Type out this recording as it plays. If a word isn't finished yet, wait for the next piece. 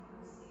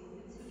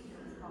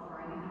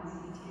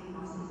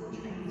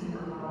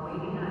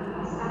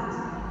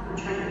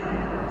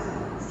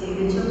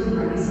David children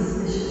are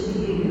suspicious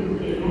behavior,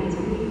 getting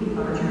activity,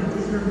 larger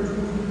disturbances,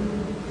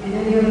 and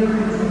any other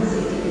crimes that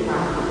safety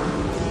department.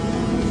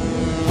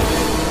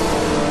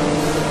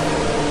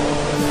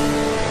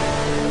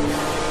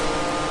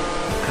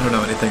 I don't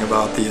know anything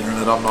about the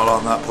internet. I'm not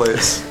on that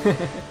place.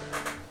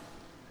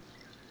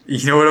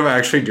 You know what I'm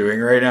actually doing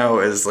right now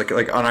is like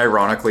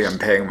unironically I'm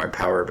paying my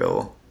power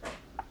bill.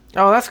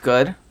 Oh, that's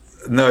good.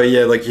 No,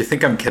 yeah, like you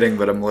think I'm kidding,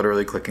 but I'm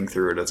literally clicking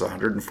through it. It's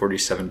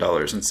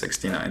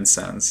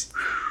 $147.69.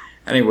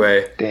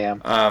 Anyway,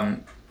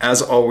 damn.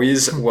 As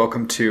always,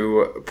 welcome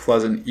to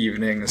Pleasant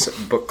Evenings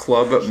Book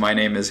Club. My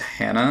name is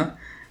Hannah.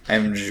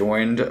 I'm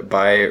joined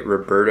by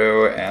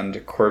Roberto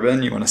and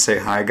Corbin. You want to say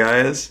hi,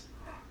 guys?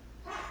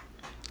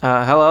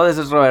 Hello, this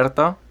is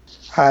Roberto.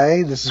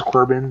 Hi, this is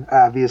Corbin,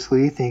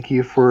 obviously. Thank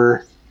you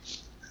for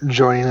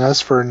joining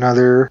us for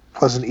another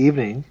pleasant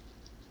evening.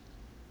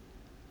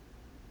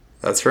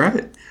 That's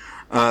right.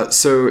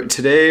 So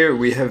today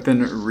we have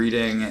been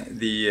reading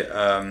the,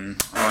 and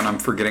I'm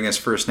forgetting his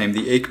first name,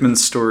 the Aickman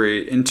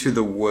story, Into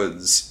the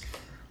Woods.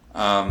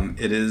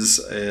 It is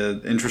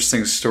an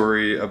interesting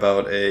story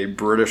about a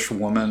British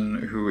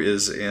woman who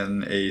is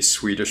in a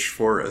Swedish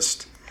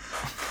forest.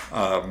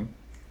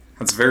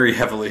 That's very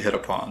heavily hit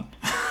upon.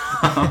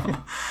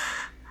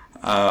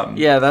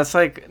 Yeah, that's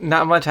like,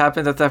 not much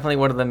happens. That's definitely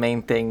one of the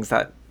main things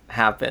that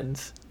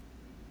happens.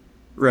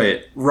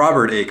 Right,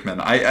 Robert Aickman.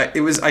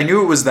 I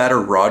knew it was that or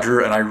Roger,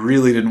 and I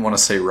really didn't want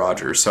to say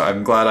Roger, so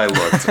I'm glad I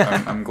looked.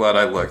 I'm glad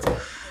I looked.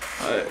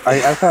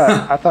 I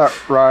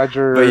thought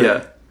Roger but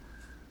yeah.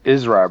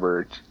 is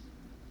Robert.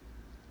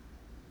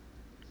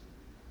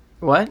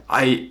 What?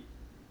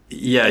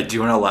 Yeah, do you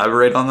want to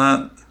elaborate on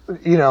that?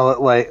 You know,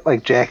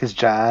 like Jack is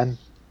John.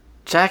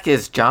 Jack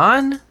is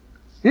John?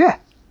 Yeah.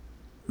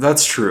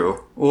 That's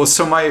true. Well,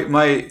 so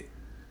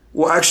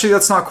well, actually,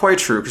 that's not quite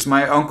true, because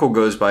my uncle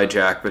goes by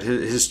Jack, but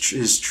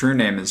his true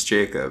name is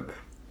Jacob.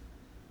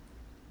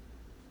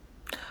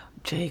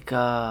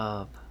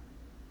 Jacob.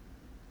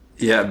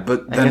 Yeah,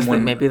 but I then guess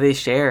maybe they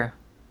share.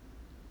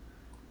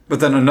 But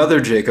then another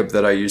Jacob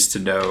that I used to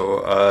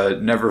know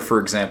never, for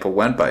example,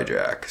 went by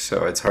Jack,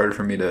 so it's hard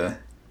for me to...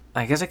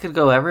 I guess it could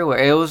go everywhere.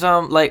 It was,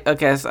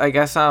 I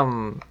guess,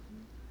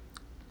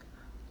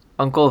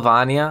 Uncle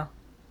Vanya,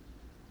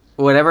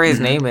 whatever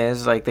his name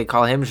is, like, they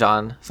call him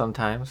Jean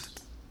sometimes.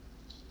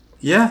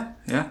 Yeah,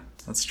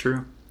 that's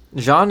true.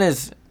 Jean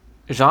is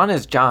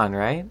John,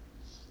 right?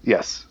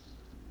 Yes.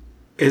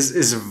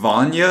 Is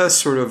Vanya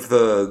sort of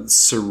the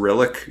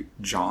Cyrillic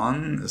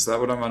John? Is that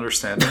what I'm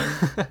understanding?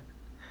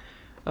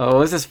 Oh, what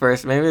was his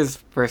first? Maybe his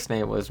first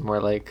name was more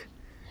like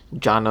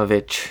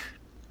Jonovich.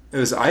 It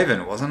was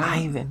Ivan, wasn't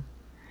it?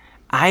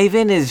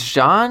 Ivan is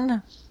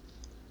Jean?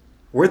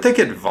 Where'd they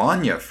get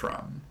Vanya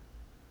from?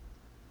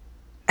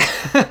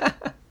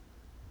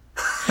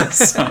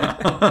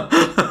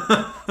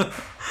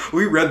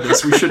 We read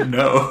this. We should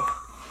know.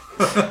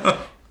 I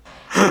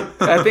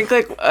think,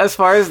 like, as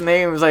far as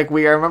names, like, I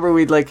remember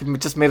we'd, like,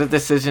 just made a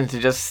decision to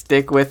just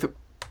stick with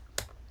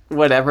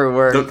whatever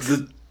works.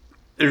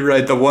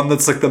 Right, the one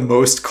that's, like, the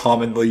most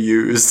commonly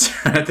used.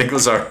 I think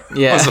was our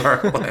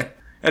line.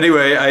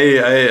 Anyway,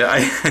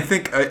 I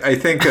think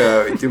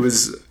it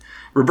was...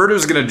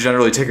 Roberto's going to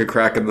generally take a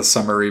crack in the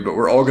summary, but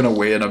we're all going to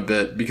weigh in a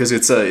bit because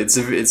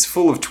it's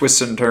full of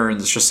twists and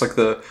turns, just like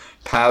the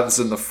paths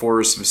in the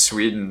forests of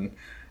Sweden,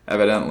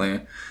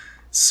 evidently.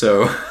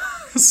 So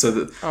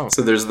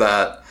there's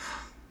that.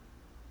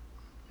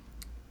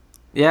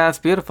 Yeah, it's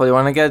beautiful. You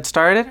want to get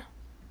started?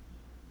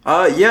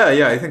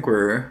 Yeah. I think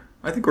we're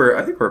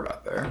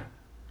about there.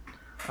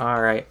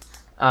 All right.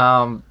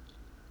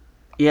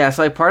 Yeah,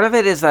 so like part of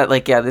it is that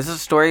like this is a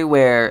story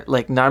where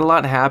like not a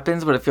lot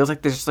happens, but it feels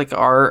like there's like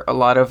are a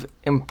lot of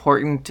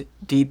important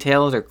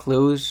details or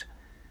clues.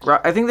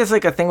 I think there's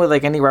like a thing with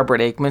like any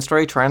Robert Aickman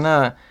story, trying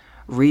to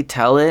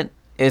retell it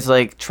is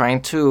like trying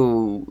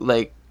to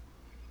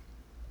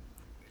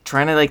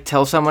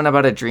tell someone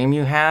about a dream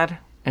you had,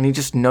 and you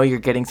just know you're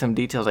getting some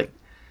details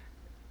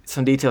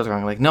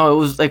wrong. Like, no, it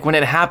was like when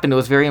it happened, it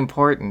was very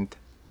important.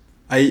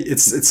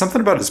 It's something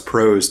about his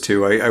prose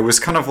too. I was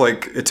kind of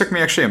like, it took me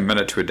actually a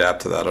minute to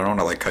adapt to that. I don't want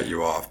to like cut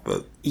you off,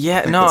 but yeah,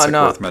 I think that's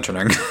worth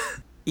mentioning.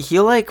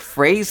 He'll like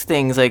phrase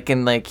things like,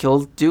 and like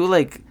he'll do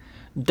like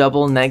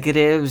double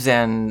negatives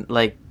and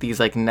like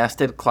these like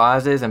nested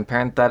clauses and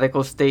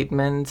parenthetical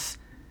statements.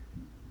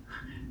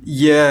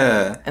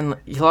 Yeah, and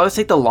he'll always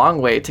take the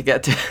long way to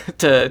get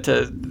to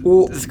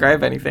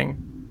describe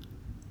anything.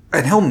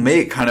 And he'll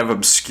make kind of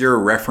obscure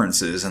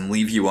references and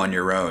leave you on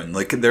your own.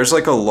 Like, there's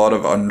like a lot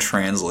of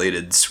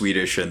untranslated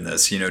Swedish in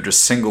this,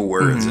 just single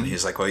words. And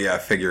he's like, well, yeah,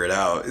 figure it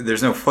out.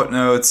 There's no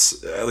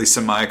footnotes, at least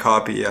in my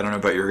copy. I don't know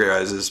about your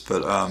guys's,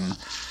 but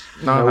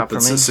no, not for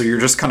me. So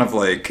you're just kind of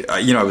like,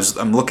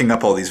 I'm looking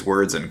up all these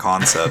words and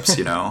concepts,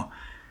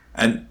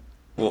 and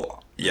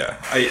well,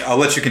 yeah, I'll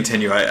let you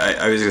continue.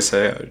 I was gonna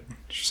say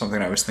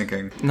something I was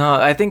thinking. No,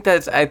 I think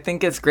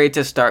it's great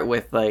to start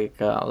with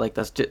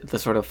the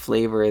sort of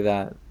flavor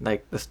that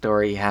like the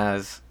story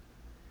has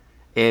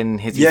in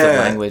his use of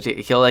language.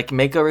 He'll like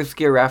make a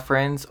obscure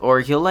reference,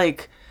 or he'll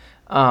like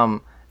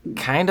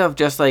kind of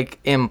just like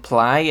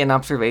imply an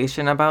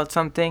observation about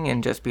something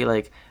and just be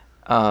like,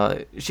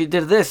 she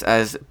did this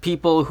as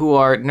people who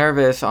are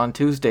nervous on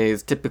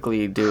Tuesdays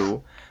typically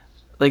do.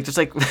 Like, just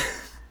like,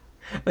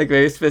 like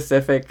very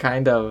specific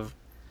kind of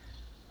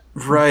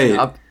Right.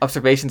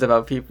 observations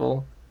about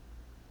people.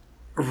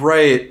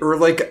 Right. Or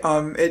like,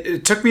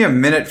 it took me a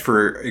minute,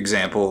 for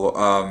example,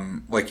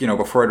 like,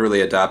 before I'd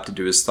really adapted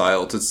to his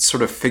style to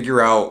sort of figure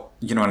out,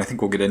 and I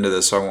think we'll get into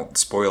this, so I won't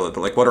spoil it,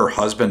 but like what her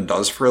husband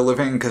does for a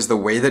living, because the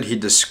way that he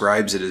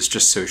describes it is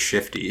just so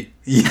shifty.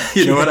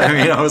 You know what I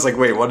mean? I was like,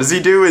 wait, what does he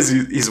do?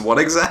 He's what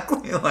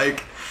exactly?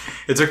 Like,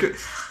 it took,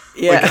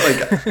 Yeah.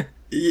 like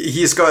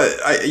he's got,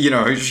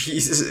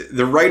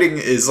 the writing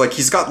is like,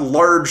 he's got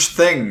large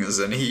things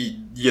and he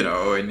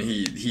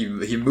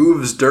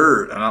moves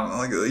dirt, and I'm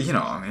like,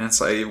 it's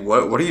like,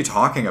 what are you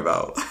talking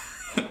about?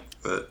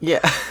 But,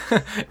 Yeah.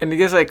 And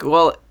he's like,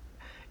 well,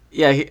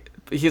 yeah,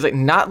 he's like,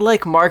 not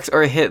like Marx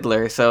or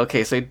Hitler. So,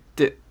 okay, so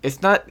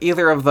it's not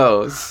either of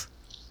those.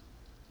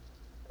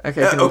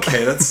 Okay.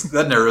 okay,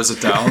 that narrows it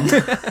down.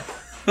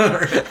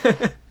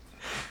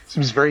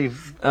 Seems very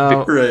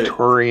Oh,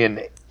 Victorian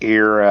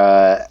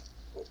era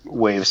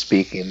way of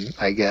speaking,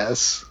 I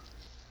guess.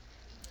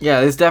 yeah,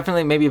 it's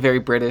definitely maybe a very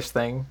British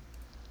thing.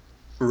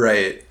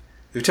 Right.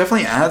 It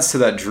definitely adds to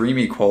that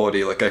dreamy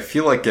quality. Like, I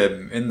feel like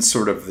I'm in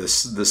sort of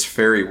this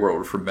fairy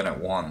world from minute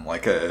one.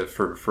 Like,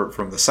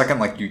 from the second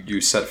like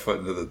you set foot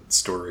into the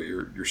story,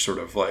 you're sort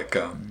of like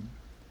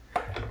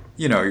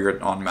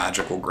you're on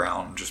magical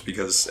ground just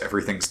because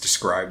everything's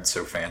described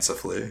so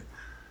fancifully.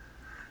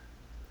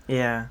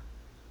 Yeah.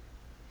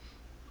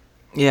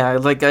 Yeah,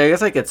 like I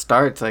guess like it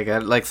starts like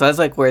so that's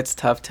like where it's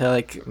tough to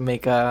like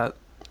make a.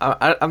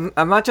 I'm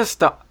not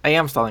just I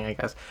am stalling, I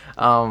guess.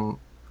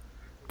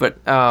 But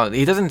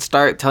he doesn't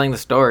start telling the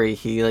story.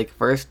 He like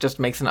first just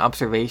makes an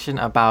observation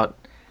about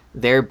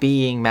there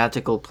being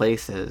magical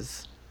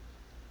places.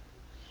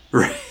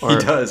 Right, he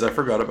does. I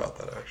forgot about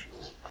that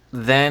actually.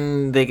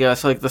 Then they go.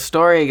 So like the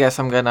story, I guess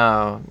I'm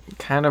gonna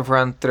kind of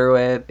run through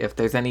it. If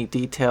there's any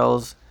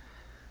details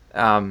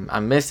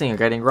I'm missing or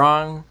getting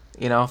wrong,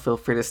 feel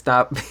free to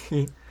stop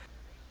me.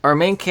 Our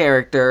main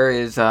character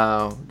is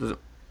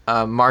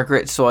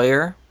Margaret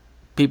Sawyer.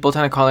 People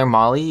tend to call her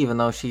Molly, even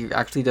though she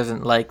actually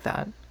doesn't like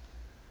that.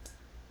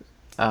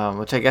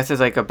 Which I guess is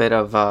like a bit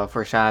of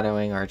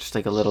foreshadowing, or just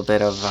like a little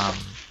bit of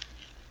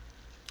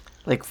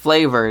like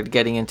flavor,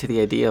 getting into the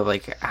idea of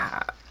like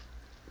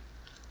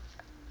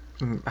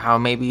how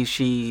maybe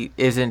she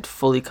isn't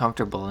fully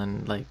comfortable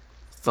in like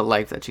the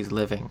life that she's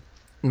living.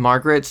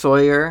 Margaret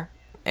Sawyer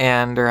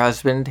and her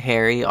husband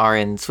Harry are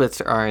in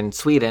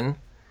Sweden.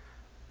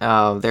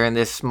 They're in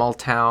this small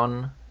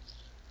town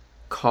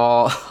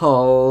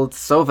called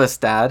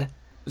Sovestad,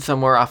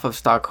 somewhere off of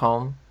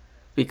Stockholm,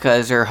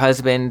 because her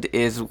husband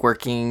is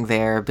working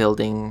there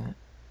building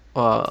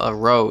a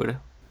road.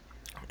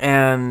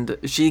 And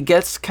she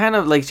gets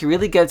she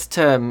really gets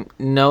to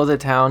know the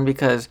town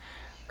because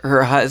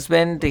her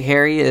husband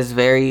Harry is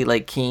very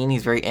like keen.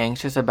 He's very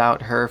anxious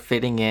about her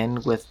fitting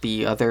in with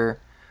the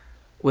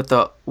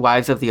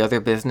wives of the other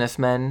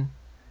businessmen.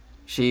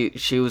 She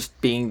was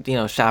being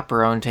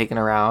chaperoned, taken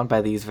around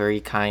by these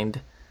very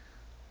kind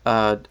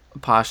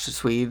posh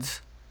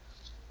Swedes.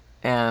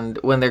 And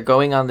when they're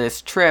going on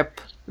this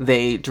trip,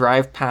 they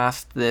drive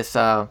past this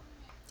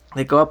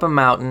they go up a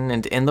mountain,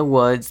 and in the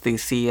woods they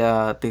see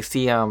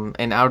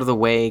an out of the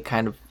way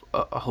kind of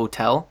a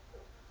hotel.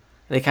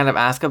 They kind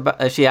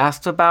of she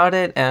asks about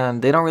it,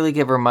 and they don't really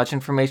give her much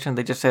information.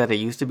 They just say that it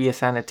used to be a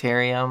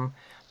sanitarium,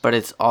 but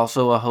it's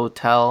also a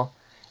hotel,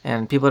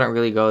 and people don't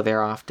really go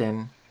there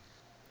often.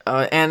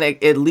 And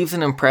it leaves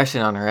an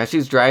impression on her as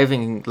she's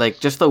driving, like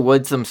just the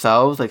woods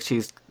themselves. Like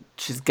she's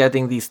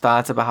getting these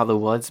thoughts about how the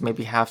woods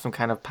maybe have some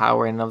kind of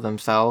power in and of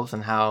themselves,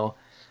 and how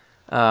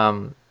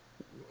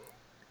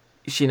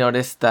she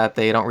noticed that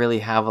they don't really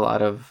have a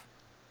lot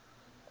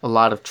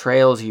of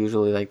trails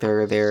usually. Like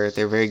they're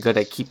very good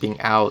at keeping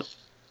out,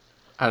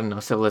 I don't know,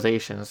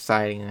 civilization,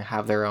 society, and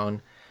have their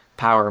own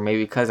power,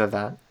 maybe because of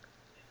that.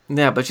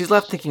 Yeah, but she's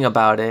left thinking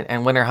about it,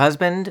 and when her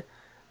husband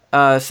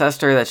says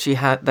to her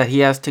that he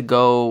has to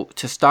go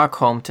to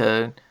Stockholm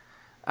to,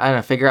 I don't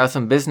know, figure out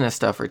some business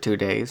stuff for 2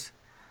 days.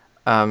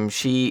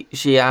 She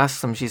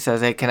asks him. She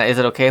says, "Hey, is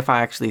it okay if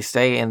I actually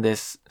stay in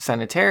this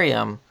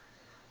sanitarium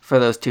for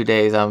those 2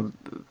 days?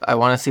 I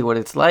want to see what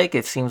it's like.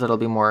 It seems it'll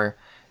be more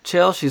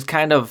chill." She's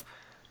kind of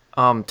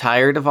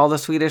tired of all the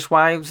Swedish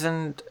wives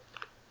and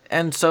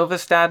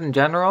Sovestad in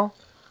general.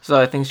 So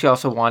I think she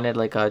also wanted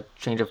like a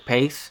change of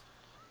pace.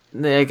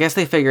 I guess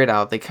they figure it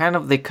out. They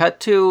cut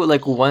to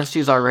like once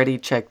she's already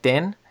checked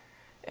in,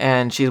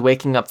 and she's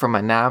waking up from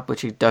a nap,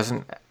 which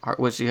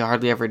she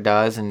hardly ever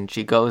does, and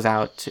she goes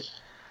out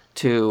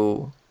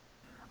to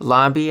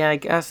lobby, I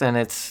guess, and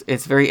it's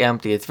very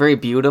empty. It's very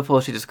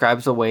beautiful. She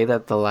describes the way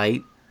that the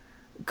light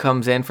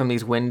comes in from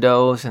these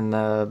windows, and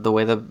the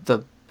way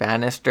the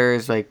banister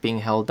is like being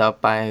held up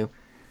by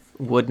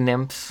wood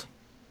nymphs,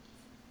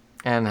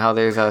 and how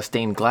there's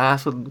stained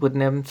glass with wood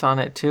nymphs on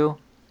it too.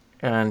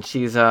 And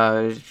she's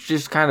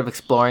kind of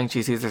exploring.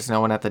 She sees there's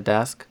no one at the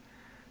desk,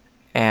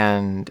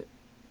 and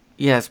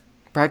yes,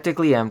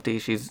 practically empty.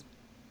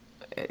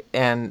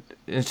 When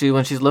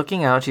she's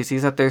looking out, she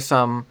sees that there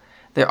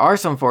are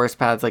some forest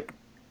paths like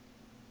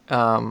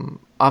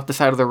off the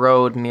side of the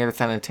road near the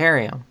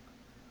sanitarium,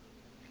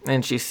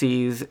 and she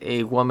sees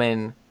a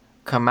woman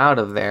come out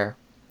of there.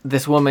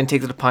 This woman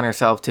takes it upon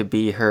herself to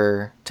be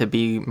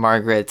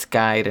Margaret's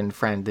guide and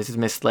friend. This is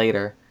Miss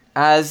Slater.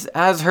 As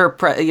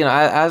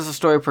the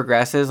story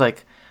progresses,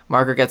 like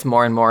Margaret gets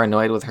more and more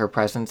annoyed with her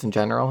presence in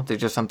general. There's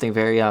just something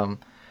very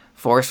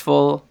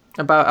forceful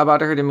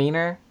about her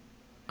demeanor.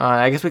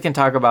 I guess we can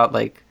talk about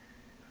like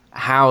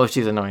how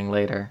she's annoying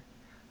later.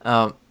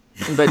 But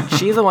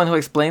she's the one who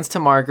explains to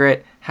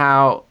Margaret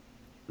how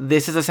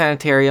this is a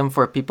sanitarium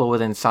for people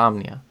with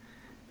insomnia.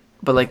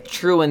 But like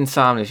true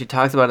insomnia, she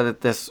talks about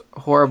it, this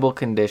horrible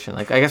condition.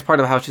 Like I guess part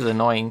of how she's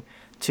annoying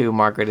to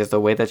Margaret is the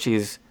way that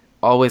she's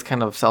always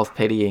kind of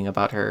self-pitying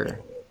about her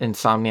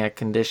insomniac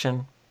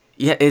condition.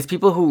 Yeah, it's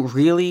people who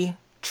really,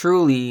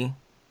 truly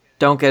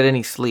don't get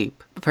any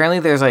sleep. Apparently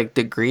there's like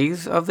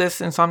degrees of this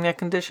insomniac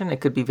condition.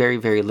 It could be very,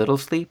 very little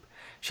sleep.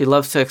 She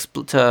loves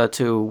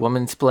to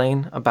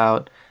woman-splain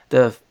about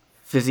the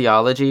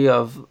physiology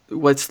of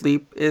what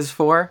sleep is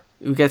for.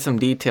 We get some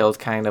details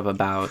kind of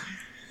about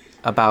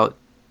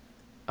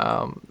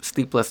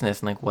sleeplessness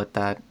and like what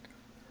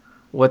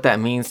that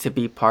means to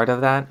be part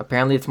of that.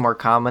 Apparently it's more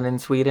common in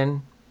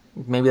Sweden.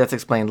 Maybe that's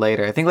explained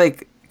later. I think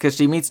like because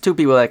she meets two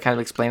people that kind of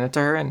explain it to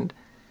her, and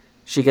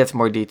she gets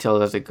more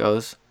details as it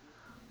goes.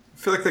 I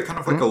feel like they kind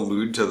of like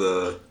allude to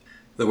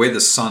the way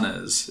the sun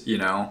is, you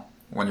know,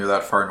 when you're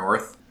that far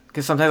north.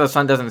 Because sometimes the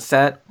sun doesn't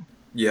set.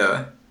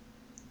 Yeah.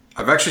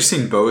 I've actually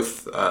seen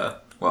both,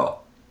 like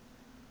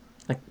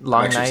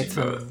long nights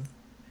and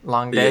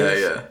long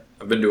days. Yeah.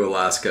 I've been to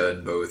Alaska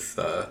in both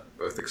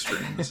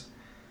extremes.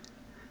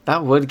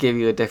 That would give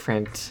you a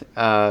different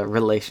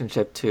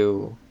relationship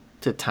to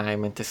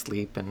time and to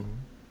sleep. And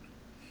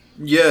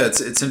yeah,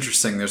 it's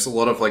interesting. There's a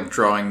lot of like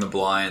drawing the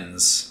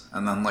blinds,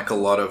 and then like a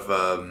lot of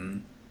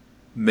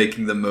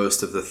making the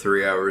most of the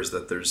 3 hours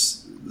that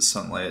there's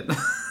sunlight.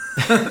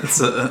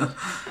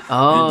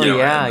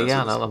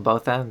 On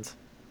both ends.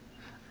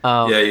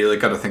 Yeah, you like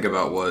got to think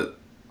about what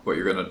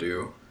you're gonna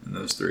do in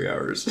those 3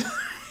 hours.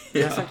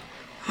 Yeah.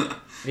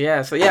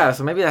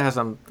 So maybe that has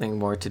something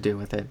more to do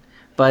with it.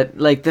 But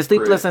like the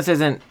sleeplessness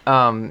isn't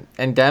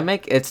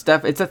endemic. It's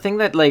a thing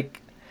that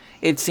like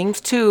it seems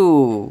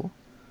to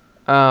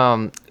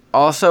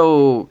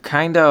also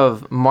kind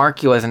of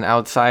mark you as an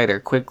outsider.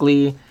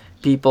 Quickly,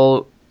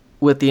 people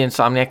with the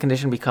insomnia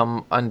condition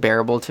become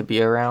unbearable to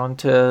be around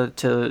to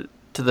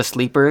the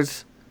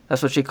sleepers.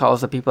 That's what she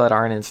calls the people that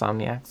aren't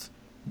insomniacs.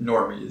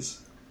 Normies,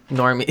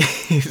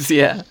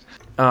 yeah.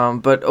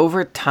 But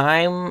over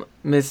time,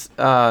 Miss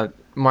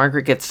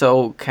Margaret gets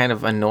so kind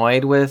of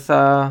annoyed with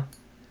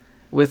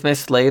Miss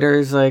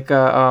Slater's like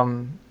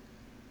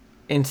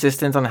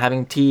insistence on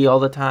having tea all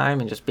the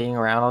time and just being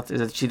around.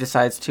 That she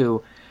decides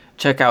to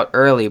check out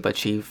early, but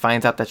she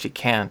finds out that she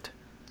can't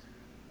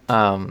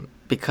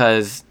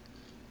because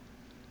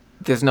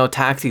there's no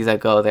taxis that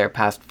go there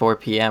past 4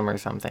 p.m. or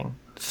something.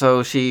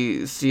 So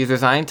she's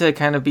resigned to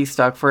kind of be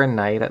stuck for a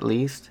night at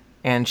least,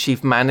 and she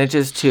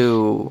manages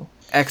to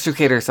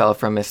extricate herself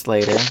from Miss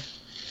Slater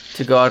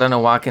to go out on a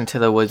walk into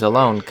the woods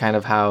alone, kind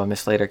of how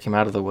Miss Slater came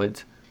out of the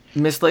woods.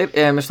 Miss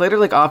Slater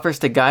like offers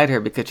to guide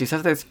her because she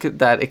says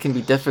that it can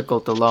be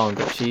difficult alone,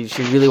 but she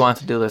really wants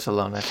to do this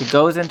alone. As she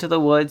goes into the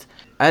woods,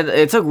 and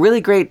it's a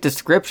really great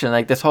description,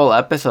 like this whole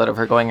episode of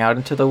her going out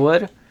into the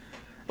wood,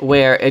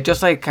 where it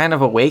just like kind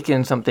of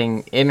awakens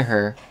something in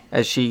her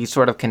as she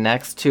sort of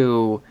connects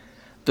to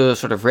the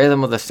sort of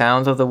rhythm of the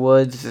sounds of the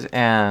woods.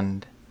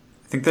 And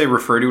I think they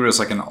refer to it as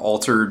like an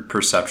altered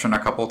perception a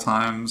couple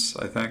times.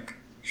 I think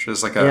she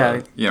has like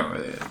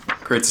it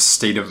creates a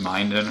state of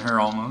mind in her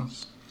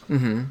almost.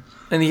 Mm-hmm.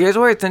 And here's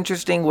where it's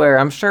interesting, where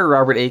I'm sure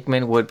Robert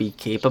Aickman would be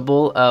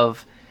capable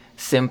of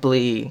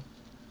simply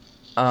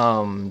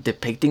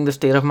depicting the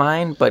state of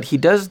mind, but he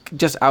does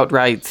just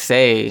outright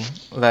say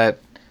that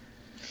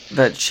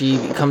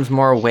she becomes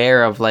more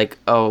aware of like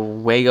a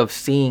way of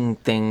seeing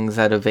things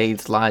that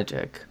evades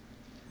logic.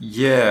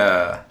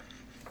 Yeah.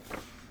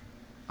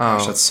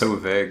 Gosh, that's so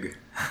vague.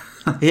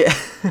 Yeah.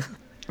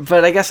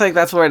 But I guess like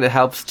that's where it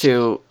helps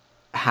to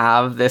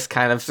have this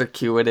kind of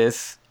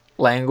circuitous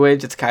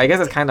language. I guess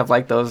it's kind of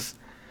like those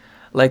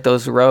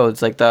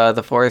roads, like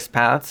the forest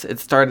paths.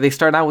 They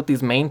start out with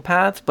these main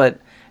paths, but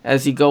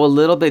as you go a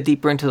little bit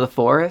deeper into the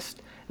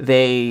forest,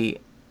 they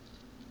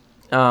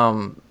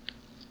kind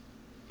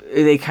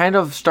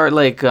of start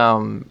like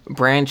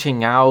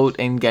branching out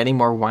and getting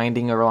more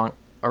winding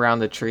around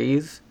the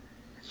trees.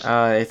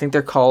 I think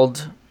they're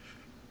called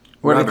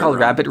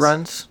rabbit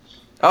runs.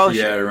 Oh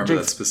yeah, I remember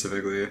that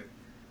specifically.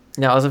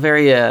 No, it was a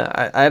very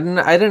I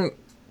didn't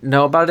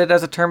know about it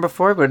as a term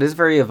before, but it is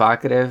very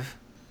evocative.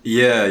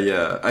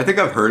 Yeah. I think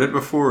I've heard it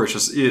before.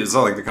 It's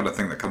not like the kind of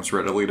thing that comes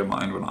readily to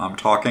mind when I'm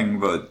talking,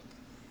 but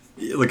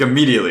like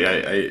immediately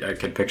I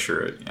can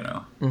picture it, you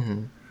know.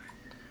 Mm-hmm.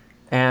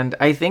 And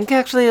I think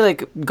actually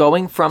like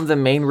going from the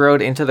main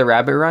road into the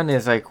rabbit run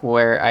is like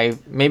where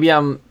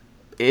I'm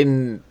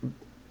in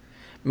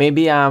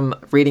maybe I'm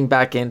reading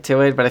back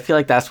into it, but I feel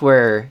like that's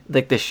where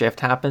like the shift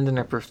happened in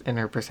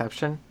her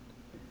perception.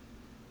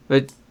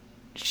 But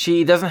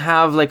she doesn't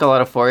have like a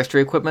lot of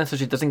forestry equipment, so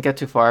she doesn't get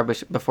too far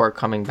before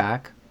coming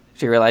back.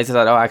 She realizes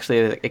that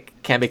actually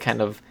it can be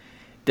kind of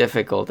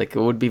difficult. Like it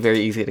would be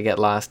very easy to get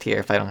lost here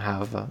if I don't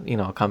have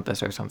a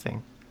compass or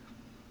something.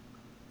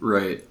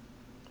 Right.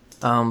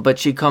 But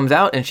she comes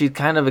out and she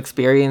kind of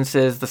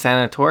experiences the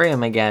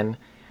sanatorium again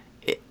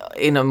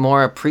in a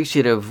more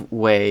appreciative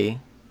way.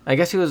 I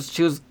guess she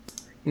was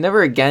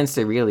never against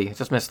it, really. It's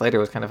just Miss Slater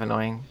was kind of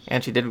annoying,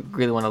 and she did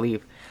really want to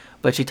leave.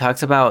 But she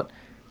talks about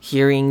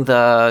hearing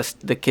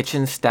the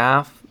kitchen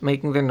staff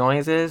making their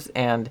noises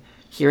and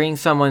hearing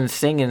someone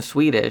sing in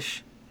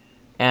Swedish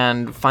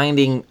and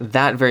finding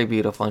that very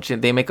beautiful.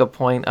 And they make a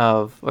point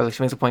of, or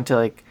she makes a point to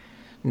like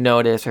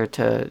notice or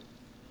to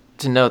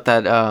note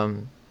that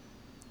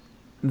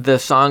the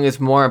song is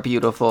more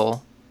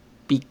beautiful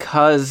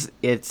because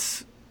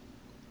it's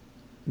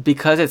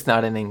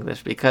not in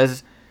English,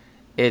 because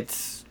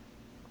it's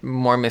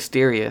more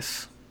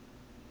mysterious,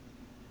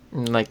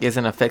 like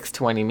isn't affixed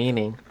to any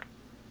meaning.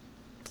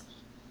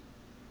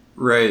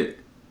 Right.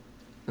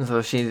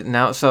 So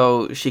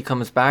she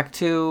comes back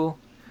to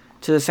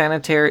the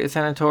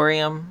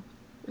sanatorium.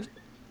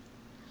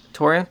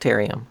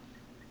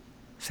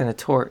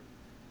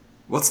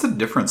 What's the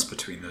difference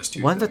between those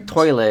two? One's things? a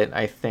toilet,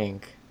 I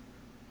think.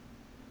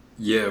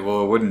 Yeah,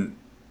 well, it wouldn't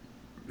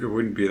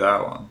be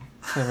that one.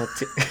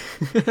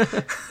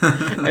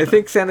 I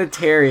think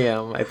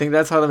sanitarium. I think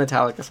that's how the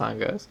Metallica song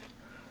goes.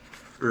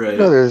 Right.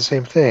 No, they're the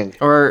same thing.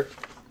 Or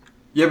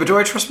yeah, but do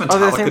I trust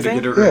Metallica to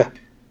get it right? Yeah.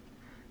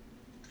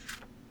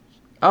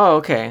 Oh,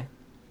 okay.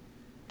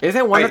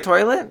 Isn't one a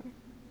toilet?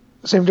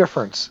 Same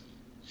difference.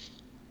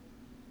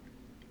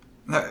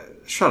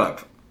 Shut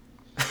up.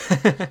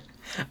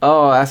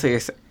 Oh, that's what you're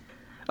saying.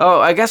 Oh,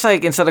 I guess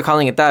like instead of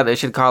calling it that, they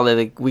should call it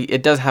like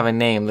it does have a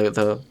name.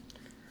 The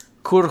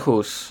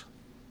Kurhus.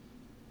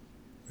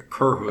 The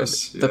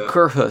Kurhus. The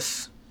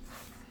Kurhus.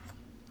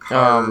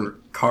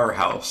 Car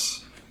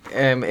house.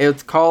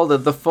 It's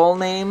called the full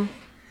name.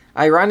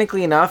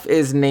 Ironically enough,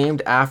 is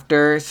named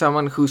after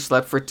someone who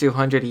slept for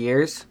 200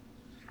 years.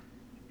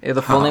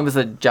 The full name is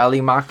a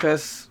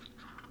Jalimachus.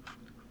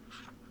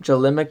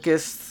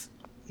 Jalimachus.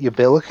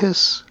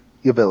 Yabilicus.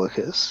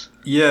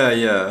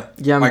 Yeah.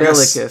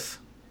 Yambilicus.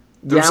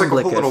 There was like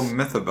a whole little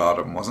myth about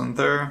him, wasn't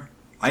there?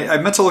 I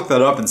meant to look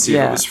that up and see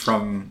if it was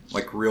from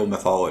like real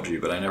mythology,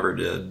 but I never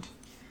did.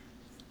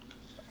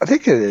 I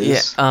think it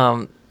is.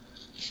 Yeah.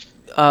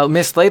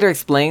 Miss Slater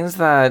explains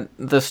that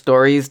the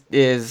story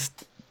is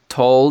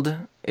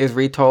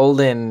retold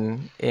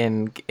in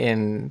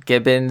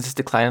Gibbon's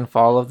Decline and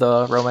Fall of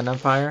the Roman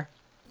Empire.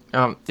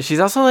 She's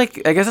also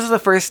like, I guess this is the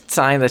first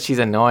sign that she's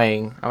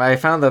annoying. I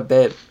found the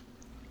bit.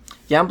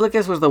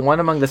 Iamblichus was the one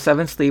among the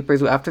 7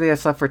 sleepers who, after they had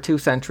slept for 2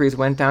 centuries,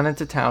 went down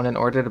into town in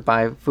order to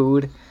buy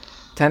food,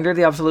 tendered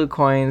the absolute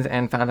coins,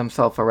 and found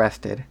himself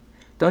arrested.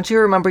 "Don't you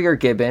remember your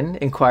Gibbon?"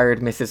 inquired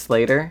Mrs.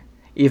 Slater,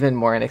 even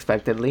more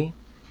unexpectedly.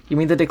 "You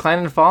mean the Decline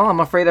and Fall? I'm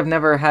afraid I've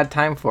never had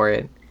time for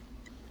it."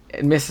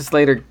 And Mrs.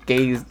 Slater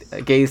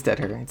gazed at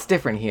her. "It's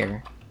different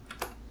here.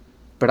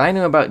 But I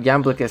knew about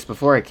Iamblichus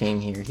before I came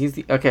here. He's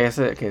the..." Okay,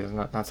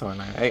 not so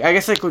annoying. I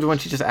guess like when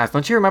she just asked,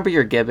 "Don't you remember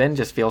your Gibbon?"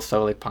 just feels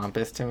so like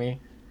pompous to me.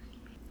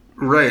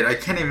 Right, I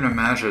can't even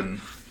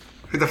imagine.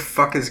 Who the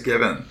fuck is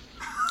Gibbon?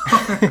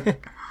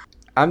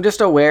 I'm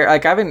just aware,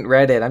 like I haven't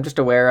read it, I'm just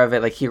aware of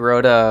it. Like he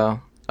wrote a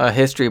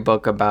history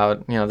book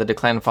about, the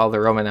decline and fall of the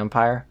Roman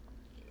Empire.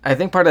 I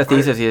think part of the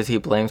thesis is he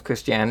blames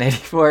Christianity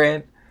for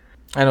it.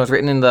 I know it's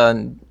written in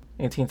the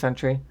 18th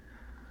century.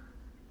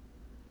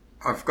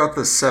 I've got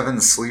the 7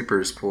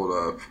 sleepers pulled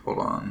up. Hold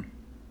on.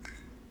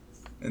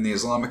 In the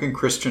Islamic and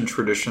Christian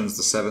traditions,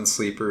 the 7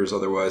 sleepers,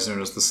 otherwise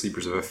known as the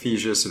sleepers of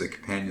Ephesus or the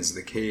companions of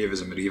the cave, is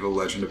a medieval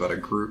legend about a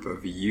group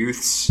of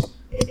youths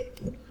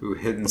who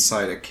hid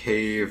inside a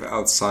cave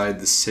outside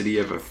the city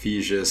of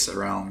Ephesus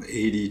around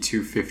AD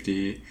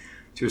 250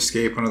 to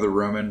escape one of the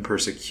Roman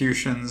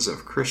persecutions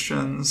of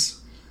Christians.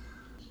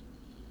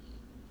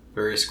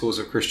 Various schools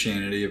of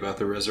Christianity about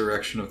the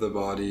resurrection of the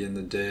body in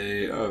the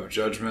day of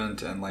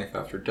judgment and life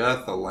after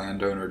death. A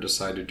landowner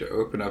decided to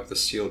open up the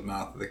sealed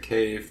mouth of the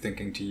cave,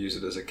 thinking to use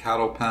it as a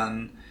cattle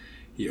pen.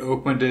 He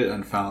opened it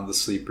and found the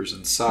sleepers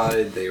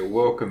inside. They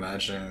awoke,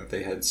 imagining that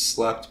they had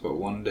slept but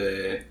one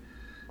day,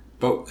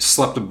 and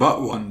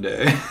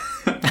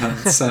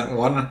sent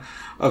one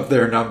of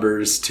their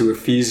numbers to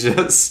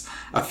Ephesus,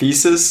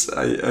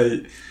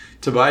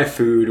 to buy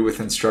food with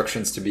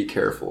instructions to be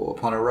careful.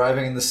 Upon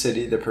arriving in the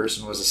city, the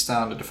person was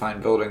astounded to find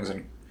buildings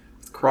and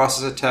with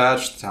crosses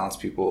attached. The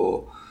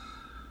townspeople,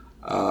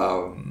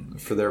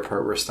 for their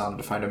part, were astounded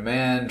to find a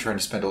man trying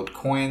to spend old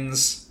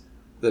coins.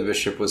 The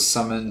bishop was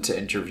summoned to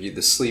interview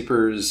the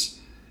sleepers.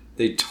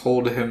 They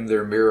told him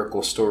their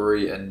miracle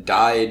story and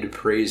died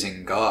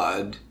praising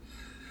God.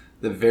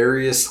 The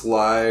various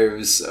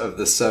lives of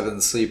the 7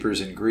 sleepers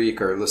in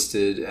Greek are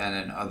listed and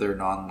in other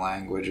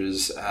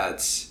non-languages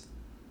at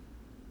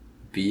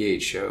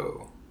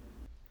BHO.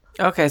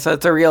 Okay, so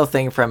it's a real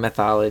thing from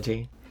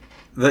mythology.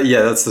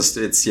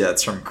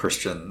 It's from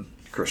Christian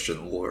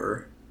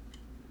lore.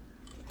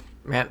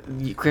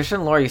 Man,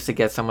 Christian lore used to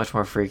get so much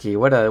more freaky.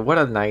 What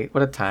a night,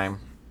 what a time.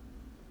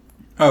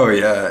 Oh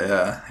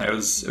yeah. It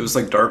was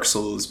like Dark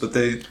Souls, but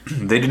they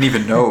didn't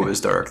even know it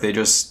was dark. They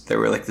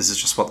were like, this is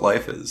just what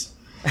life is.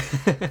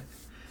 It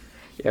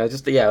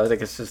was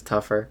like it's just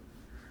tougher.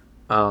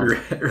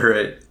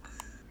 Right.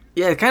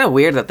 Yeah, it's kind of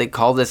weird that they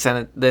call this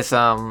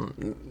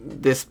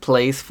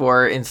place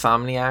for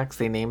insomniacs.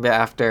 They named it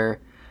after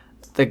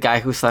the guy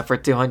who slept for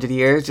 200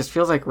 years. Just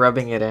feels like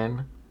rubbing it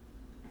in.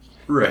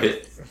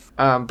 Right.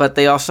 But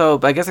they also,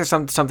 I guess there's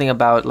something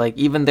about like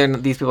even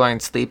these people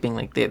aren't sleeping.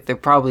 Like they're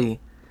probably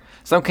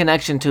some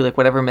connection to like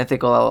whatever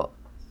mythical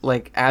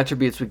like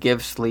attributes we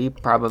give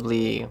sleep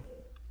probably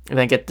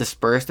then get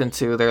dispersed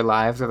into their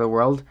lives or the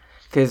world,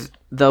 because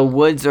the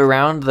woods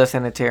around the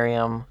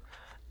sanitarium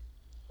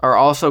are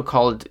also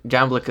called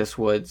Jamblicus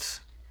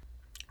Woods.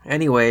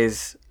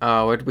 Anyways,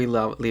 where did we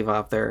leave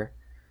off there?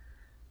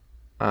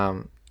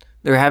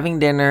 They're having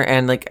dinner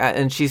and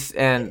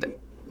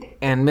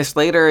and Miss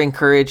Slater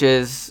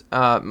encourages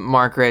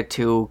Margaret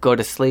to go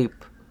to sleep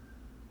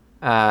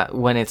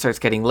when it starts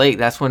getting late.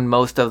 That's when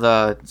most of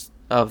the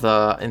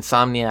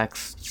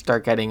insomniacs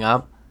start getting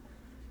up.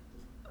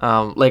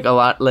 A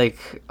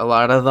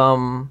lot of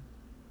them,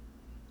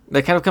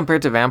 they kind of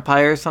compared to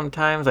vampires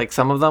sometimes. Like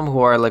some of them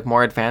who are like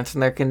more advanced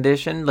in their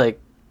condition, like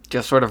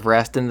just sort of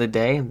rest in the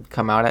day and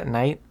come out at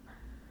night.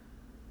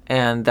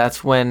 And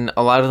that's when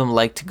a lot of them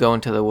like to go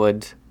into the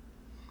woods.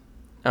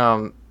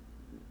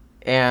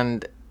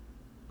 And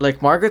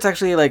like Margaret's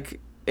actually like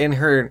in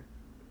her,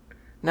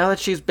 now that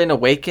she's been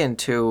awakened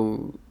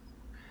to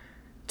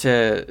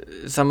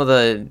some of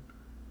the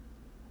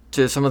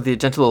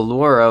gentle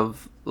allure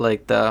of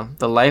like the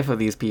life of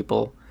these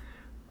people.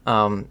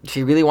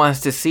 She really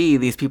wants to see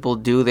these people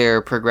do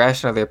their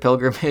progression or their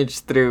pilgrimage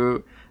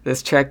through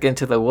this trek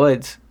into the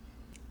woods.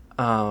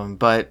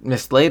 But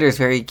Miss Slater's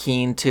very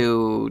keen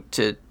to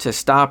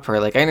stop her.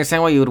 Like, I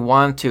understand why you would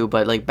want to,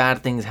 but like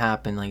bad things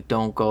happen. Like,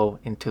 don't go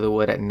into the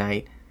wood at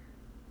night.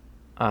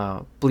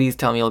 Please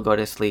tell me you'll go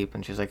to sleep.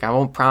 And she's like, I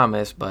won't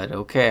promise, but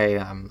okay.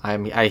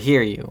 I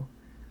hear you.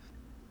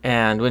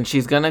 And when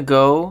she's gonna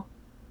go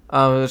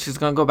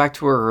back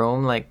to her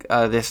room. Like,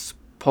 this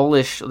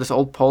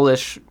old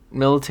Polish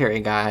military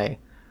guy,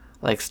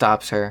 like,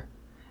 stops her,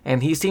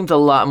 and he seems a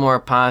lot more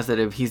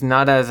positive. He's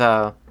not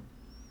as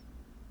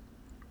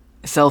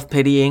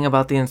self-pitying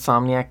about the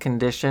insomniac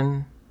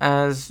condition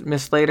as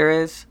Miss Slater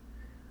is.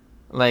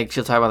 Like,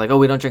 she'll talk about like, oh,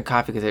 we don't drink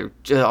coffee because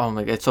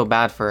it's so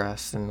bad for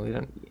us, and we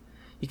don't.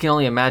 You can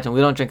only imagine we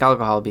don't drink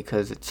alcohol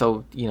because it's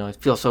so it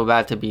feels so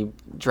bad to be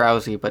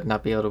drowsy but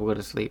not be able to go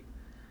to sleep.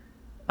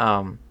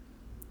 But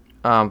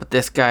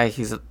this guy's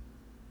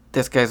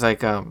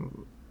like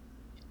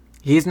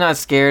he's not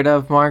scared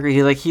of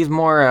Margaret. He's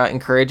more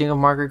encouraging of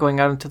Margaret going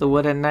out into the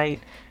wood at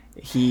night.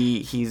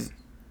 He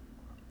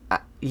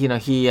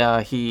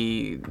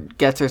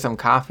gets her some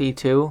coffee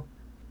too.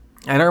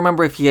 I don't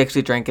remember if he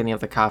actually drank any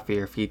of the coffee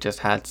or if he just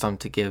had some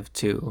to give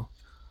to.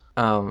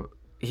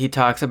 He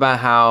talks about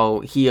how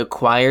he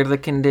acquired the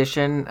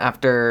condition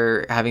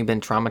after having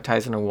been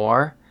traumatized in a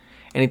war,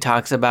 and he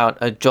talks about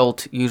a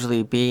jolt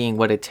usually being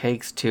what it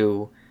takes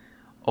to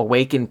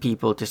awaken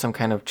people to some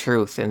kind of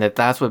truth, and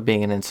that's what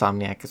being an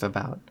insomniac is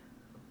about.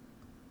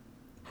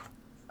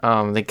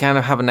 They kind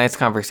of have a nice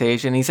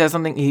conversation. He says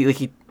something.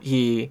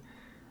 He's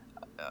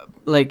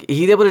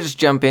able to just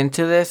jump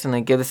into this and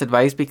like give this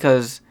advice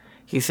because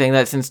he's saying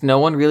that since no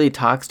one really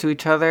talks to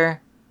each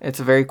other, it's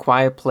a very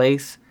quiet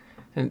place.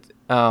 And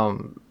he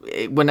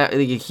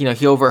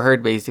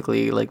overheard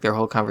basically like their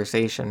whole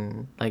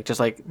conversation, like just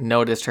like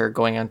noticed her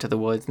going out to the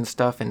woods and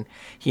stuff, and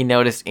he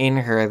noticed in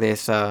her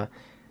this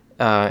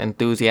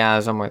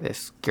enthusiasm or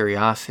this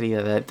curiosity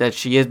that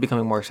she is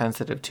becoming more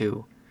sensitive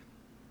to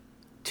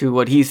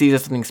what he sees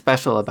as something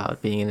special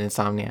about being an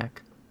insomniac.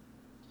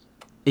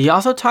 He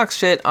also talks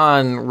shit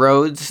on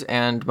roads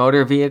and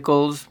motor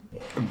vehicles.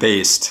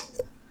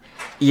 Based.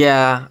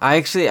 Yeah,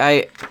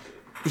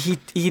 he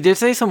did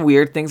say some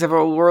weird things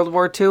about World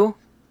War II.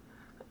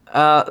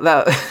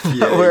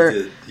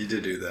 He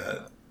did do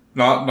that.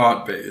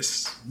 Not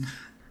based.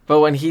 But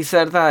when he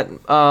said that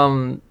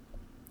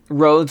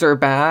roads are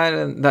bad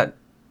and that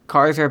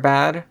cars are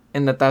bad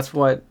and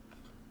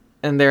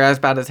and they're as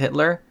bad as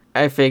Hitler,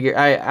 I figured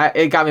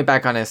it got me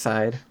back on his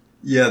side.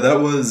 Yeah,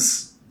 that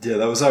was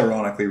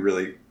unironically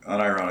really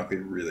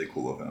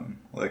cool of him.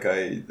 Like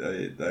I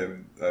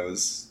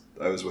was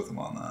with him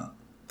on that.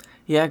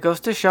 Yeah, it goes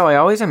to show. I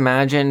always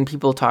imagine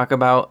people talk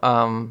about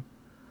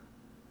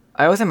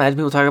cars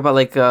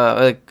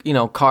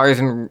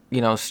and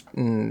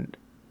and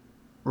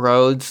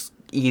roads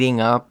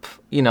eating up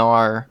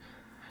our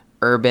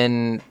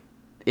urban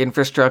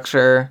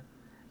infrastructure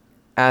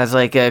as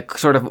like a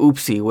sort of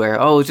oopsie where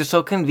it's just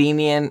so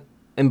convenient,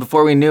 and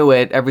before we knew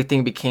it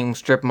everything became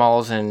strip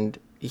malls and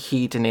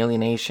heat and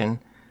alienation.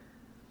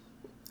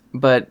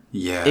 But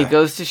Yeah. it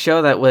goes to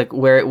show that like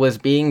where it was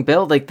being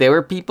built, like there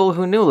were people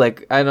who knew.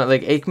 Like I don't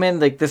like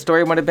Aickman. Like the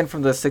story might have been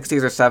from the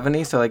 60s or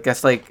 70s, so I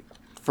guess like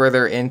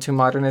further into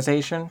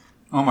modernization.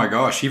 Oh my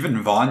gosh,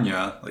 even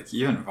Vanya.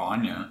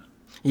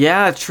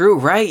 Yeah, true,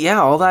 right?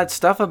 Yeah, all that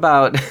stuff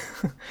about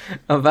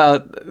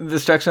about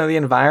destruction of the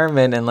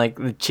environment and like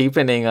the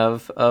cheapening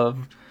of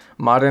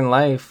modern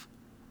life.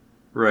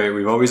 Right,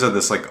 we've always had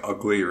this like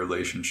ugly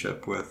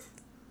relationship with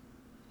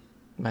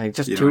Like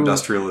just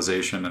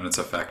industrialization and its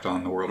effect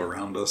on the world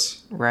around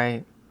us.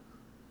 Right.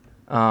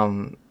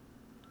 Right,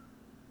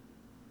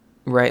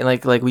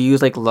 like we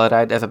use like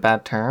Luddite as a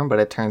bad term, but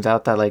it turns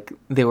out that like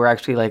they were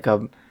actually like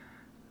a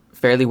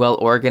fairly well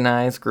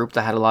organized group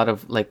that had a lot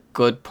of like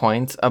good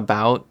points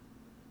about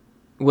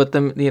what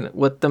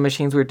the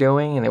machines were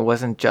doing, and it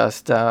wasn't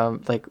just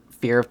like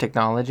fear of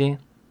technology.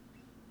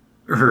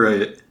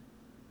 Right.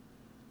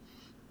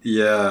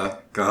 Yeah,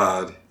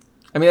 God.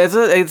 I mean,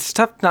 it's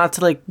tough not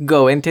to like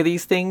go into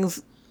these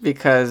things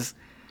because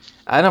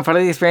I don't know. Part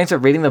of the experience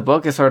of reading the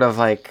book is sort of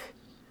like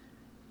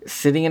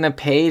sitting in a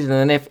page, and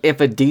then if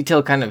a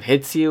detail kind of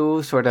hits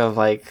you, sort of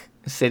like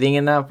sitting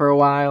in that for a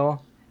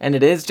while, and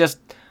it is just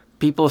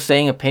people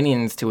saying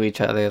opinions to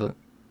each other.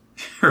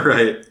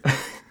 Right.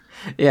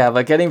 Yeah,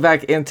 but getting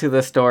back into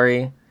the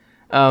story,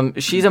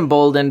 she's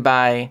emboldened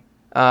by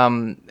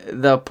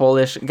the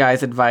Polish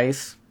guy's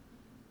advice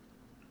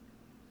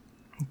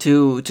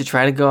to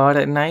try to go out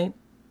at night.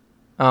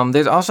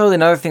 There's also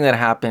another thing that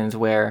happens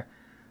where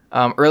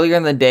earlier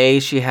in the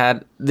day she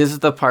had, this is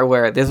the part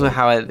where this is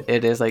how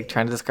it is like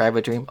trying to describe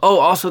a dream. Oh,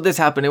 also this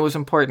happened, it was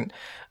important.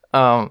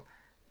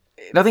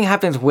 Nothing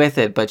happens with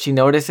it, but she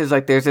notices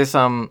like there's this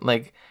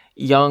like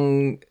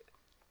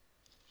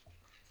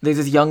there's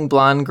this young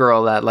blonde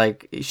girl that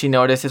like she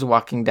notices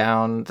walking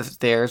down the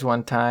stairs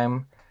one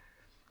time,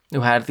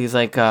 who had these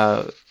like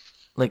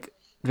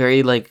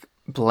very like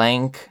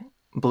blank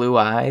blue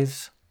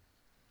eyes,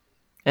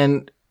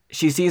 and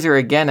she sees her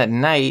again at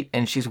night,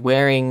 and she's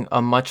wearing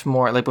a much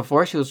more like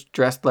before she was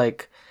dressed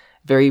like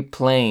very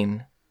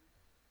plain,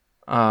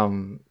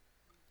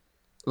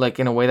 like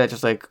in a way that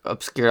just like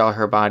obscured all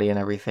her body and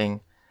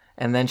everything,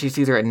 and then she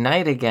sees her at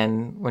night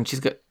again when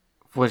she's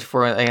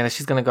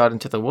she's gonna go out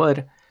into the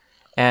wood.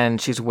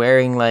 And she's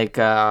wearing like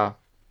was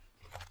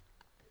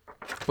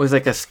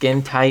like a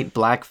skin tight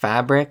black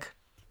fabric.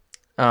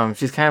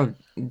 She's kind of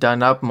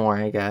done up more,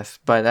 I guess.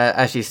 But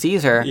as she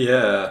sees her,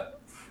 yeah,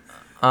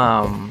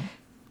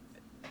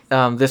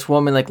 this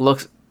woman like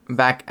looks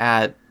back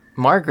at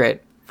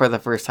Margaret for the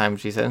first time.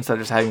 She said, instead of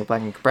just having a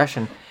blank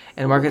expression,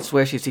 and Margaret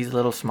swears she sees a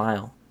little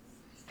smile.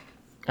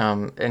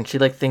 And she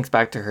like thinks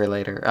back to her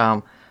later.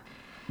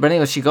 But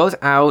anyway, she goes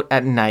out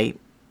at night,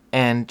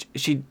 and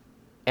she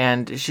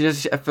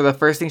just, for the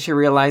first thing she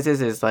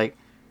realizes is like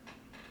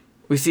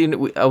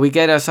we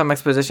get some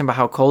exposition about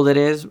how cold it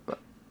is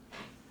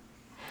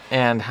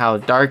and how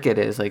dark it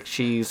is. Like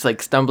she's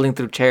like stumbling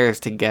through chairs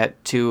to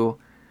get to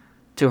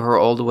her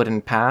old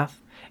wooden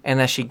path,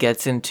 and as she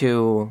gets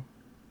into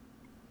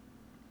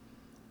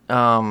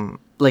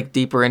like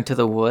deeper into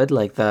the wood,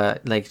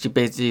 she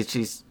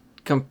basically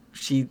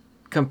she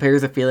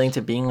compares the feeling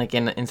to being like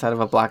inside of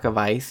a block of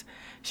ice.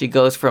 She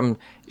goes from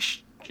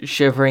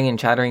shivering and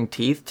chattering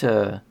teeth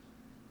to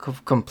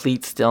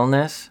complete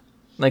stillness.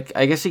 Like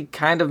I guess she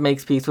kind of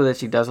makes peace with it.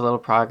 She does a little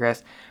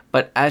progress,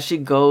 but as she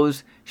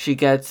goes, she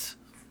gets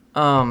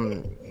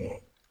like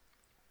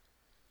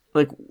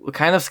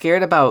kind of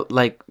scared about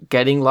like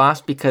getting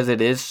lost because it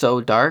is so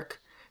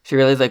dark. She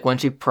realizes like when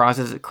she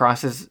crosses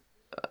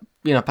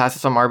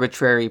passes some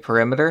arbitrary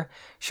perimeter,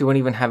 she wouldn't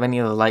even have any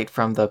of the light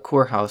from the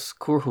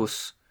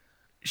Kurhus.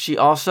 She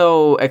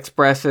also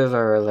expresses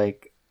or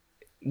like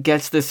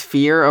gets this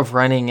fear of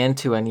running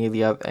into any of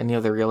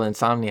the real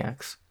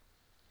insomniacs.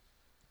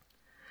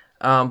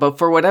 But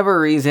for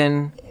whatever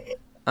reason,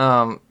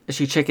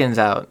 she chickens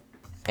out,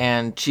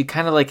 and she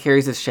kind of like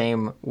carries this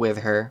shame with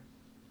her.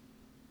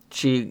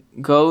 She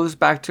goes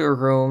back to her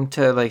room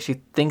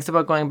she thinks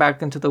about going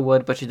back into the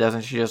wood, but she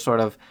doesn't. She just sort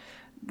of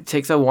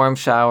takes a warm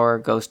shower,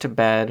 goes to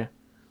bed,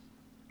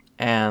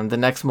 and the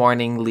next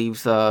morning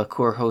leaves the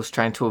Kurhus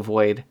trying to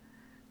avoid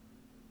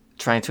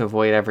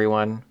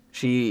everyone.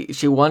 She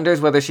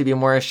wonders whether she'd be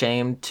more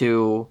ashamed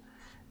to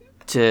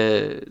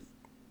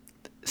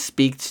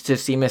speak to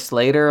see Miss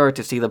Slater or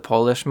to see the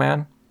Polish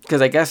man,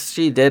 because I guess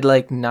she did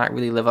like not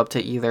really live up to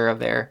either of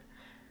their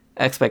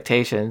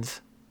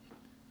expectations.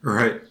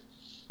 Right.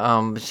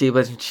 She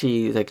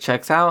like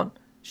checks out.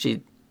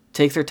 She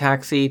takes her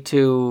taxi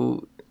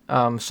to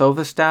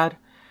Sovastad,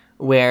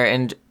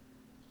 and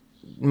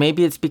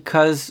maybe it's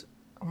because,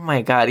 oh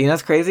my god,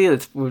 that's crazy.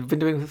 We've been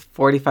doing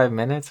 45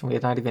 minutes and we're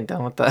not even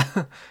done with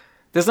the.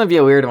 This might be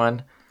a weird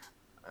one.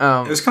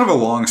 It was kind of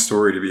a long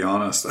story, to be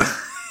honest.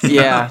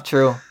 Yeah,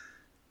 true.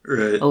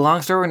 Right. A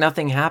long story where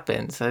nothing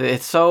happens.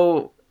 It's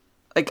so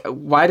like,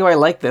 why do I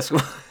like this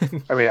one?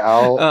 I mean,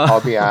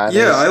 I'll be honest.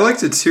 Yeah, I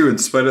liked it too, in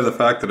spite of the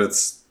fact that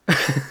it's.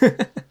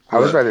 I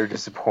was rather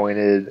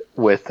disappointed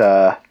with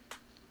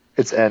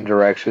its end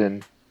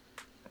direction,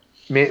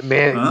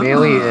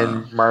 mainly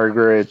in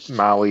Margaret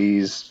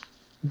Molly's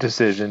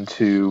decision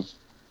to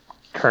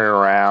turn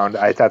around.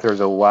 I thought there was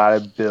a lot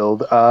of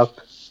build up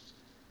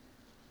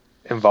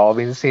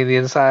involving seeing the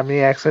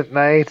Insomniacs at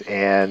night,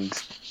 and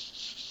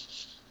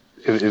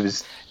it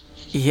was.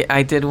 Yeah,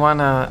 I did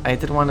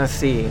wanna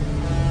see.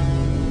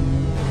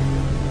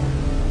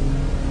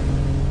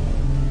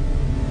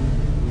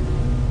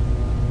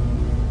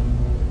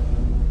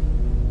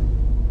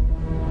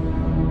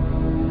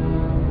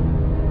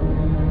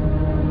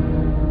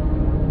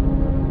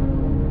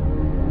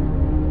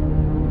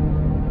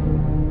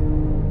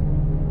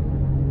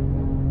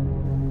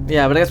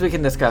 Yeah, but I guess we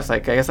can discuss.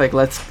 Like, I guess like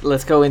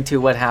let's go into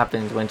what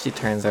happens when she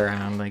turns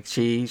around. Like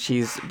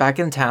she's back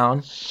in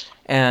town,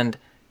 and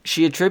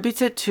she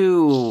attributes it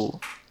to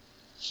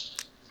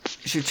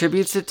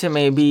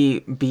maybe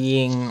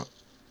being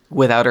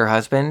without her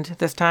husband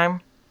this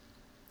time.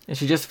 And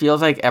she just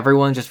feels like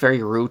everyone's just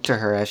very rude to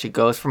her as she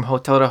goes from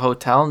hotel to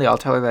hotel, and they all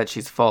tell her that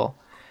she's full.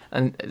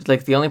 And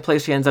like the only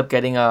place she ends up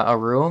getting a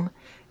room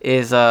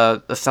is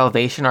a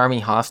Salvation Army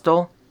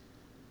hostel,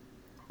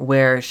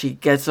 where she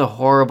gets a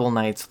horrible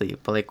night's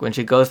sleep. Like when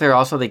she goes there,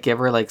 also they give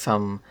her like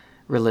some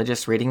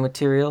religious reading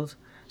materials.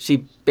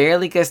 She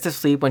barely gets to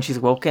sleep when she's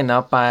woken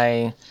up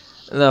by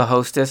the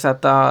hostess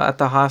at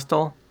the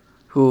hostel,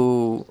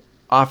 who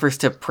offers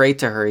to pray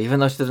to her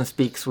even though she doesn't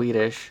speak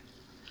Swedish,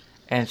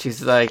 and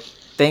she's like,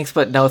 "Thanks,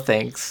 but no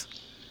thanks."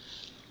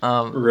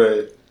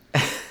 Right.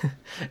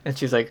 And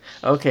she's like,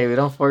 "Okay, we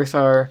don't force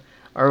our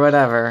or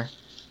whatever."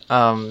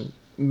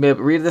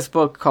 Read this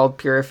book called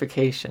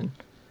Purification.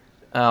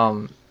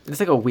 It's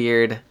like a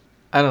weird,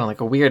 I don't know, like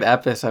a weird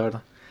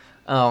episode.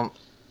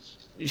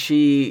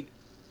 She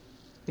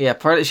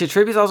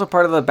attributes also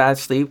part of the bad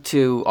sleep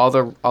to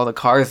all the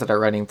cars that are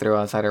running through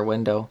outside her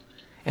window,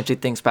 and she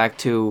thinks back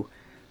to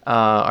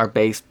our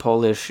base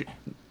Polish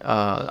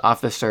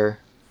officer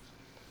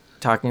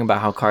talking about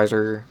how cars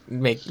were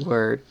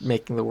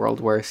making the world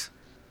worse.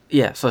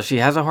 Yeah, so she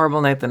has a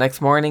horrible night. The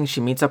next morning,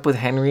 she meets up with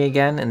Henry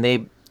again, and they're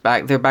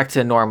back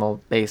to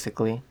normal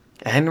basically.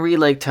 Henry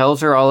like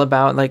tells her all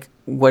about like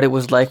what it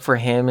was like for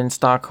him in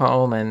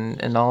Stockholm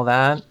and all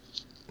that,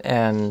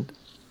 and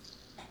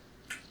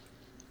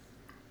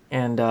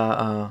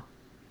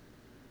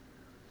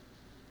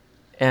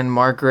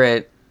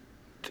Margaret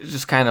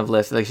just kind of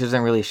lists, like she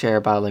doesn't really share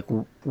about like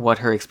what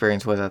her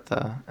experience was at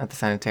the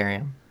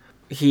sanitarium.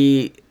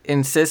 He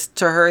insists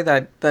to her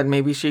that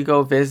maybe she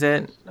go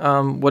visit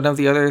one of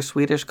the other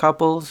Swedish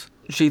couples.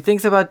 She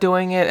thinks about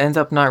doing it, ends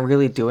up not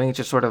really doing it,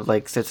 just sort of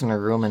like sits in her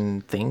room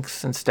and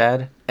thinks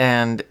instead.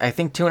 And I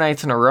think 2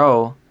 nights in a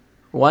row,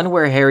 one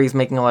where Harry's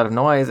making a lot of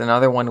noise,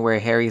 another one where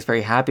Harry's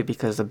very happy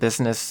because a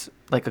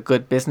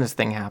good business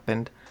thing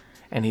happened,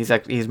 and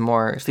he's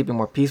more sleeping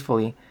more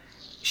peacefully.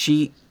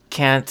 She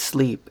can't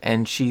sleep,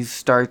 and she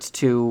starts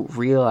to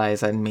realize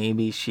that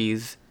maybe she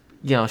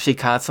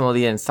caught some of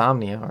the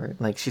insomnia, or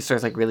like she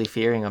starts like really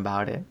fearing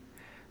about it.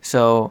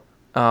 So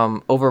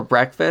over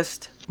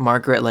breakfast,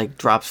 Margaret like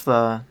drops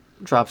the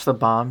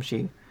bomb.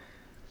 She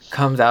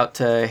comes out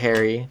to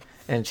Harry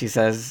and she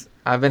says,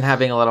 "I've been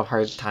having a little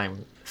hard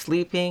time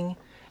sleeping,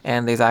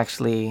 and there's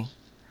actually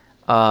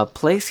a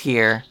place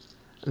here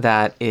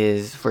that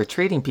is for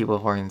treating people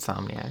who are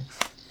insomniacs."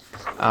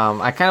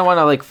 I kind of want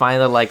to like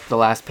find the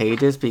last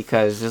pages,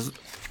 because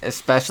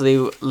especially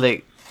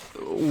like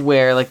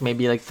where like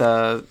maybe like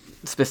the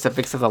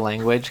specifics of the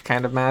language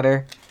kind of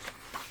matter.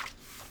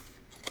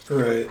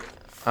 Right.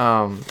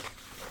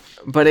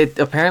 But they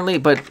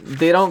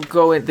don't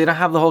go in, they don't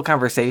have the whole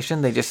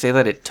conversation. They just say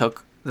that it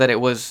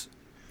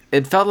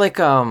felt like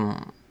a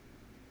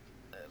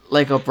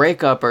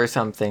breakup or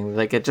something.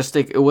 Like it just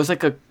like it was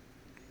like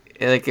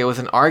it was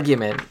an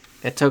argument.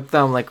 It took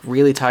them like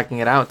really talking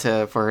it out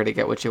for her to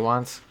get what she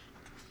wants,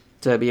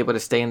 to be able to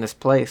stay in this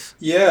place.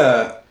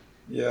 Yeah.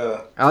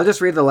 Yeah. I'll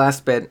just read the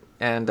last bit,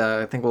 and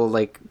I think we'll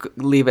like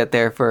leave it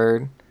there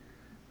for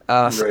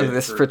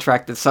this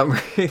protracted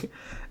summary.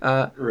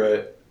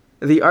 Right.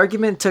 The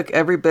argument took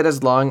every bit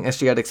as long as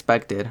she had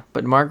expected,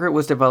 but Margaret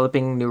was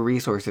developing new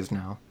resources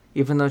now,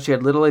 even though she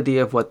had little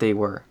idea of what they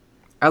were.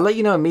 "I'll let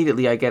you know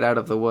immediately I get out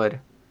of the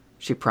wood,"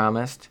 she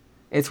promised.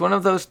 "It's one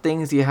of those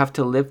things you have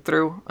to live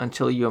through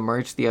until you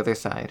emerge the other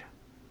side."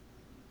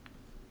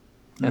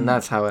 And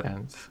that's how it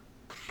ends.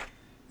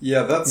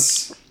 Yeah,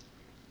 that's...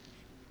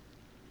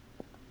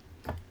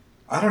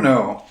 I don't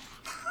know.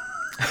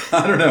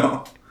 I don't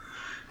know.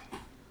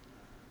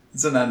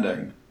 It's an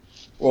ending.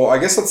 Well, I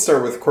guess let's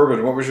start with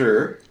Corbin. What was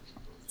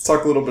let's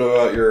talk a little bit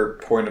about your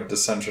point of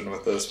dissension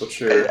with this. What's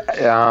your...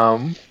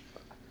 the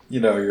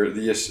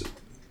issue.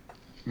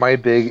 My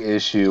big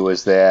issue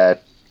was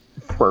that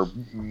for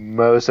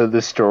most of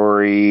the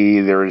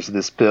story, there was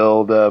this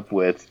build-up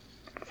with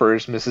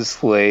first Mrs.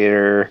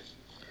 Slater,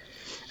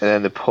 and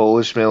then the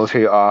Polish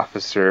military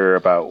officer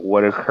about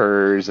what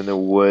occurs in the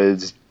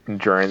woods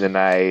during the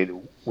night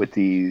with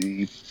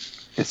the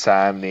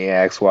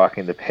insomniacs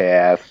walking the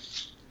path.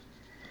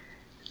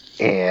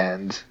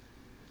 And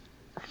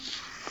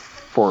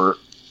for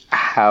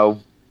how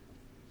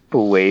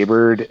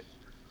belabored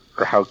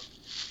or how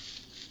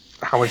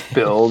much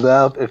build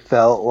up it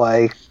felt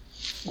like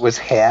was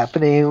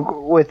happening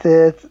with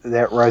it,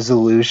 that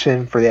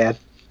resolution for that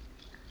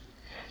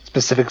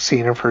specific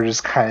scene of her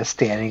just kind of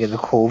standing in the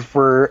cold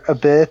for a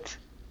bit.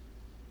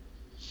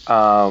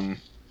 I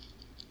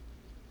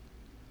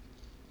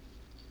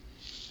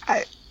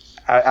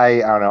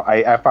don't know.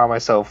 I found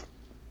myself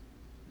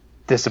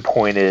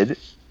disappointed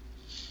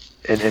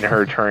in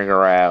her turning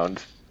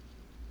around.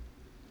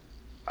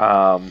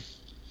 I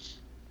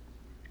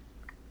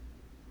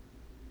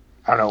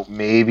don't know.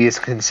 Maybe it's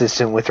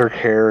consistent with her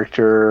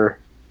character.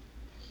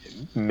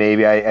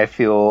 Maybe I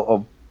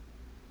feel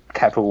a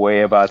type of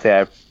way about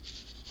that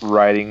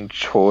writing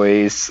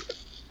choice.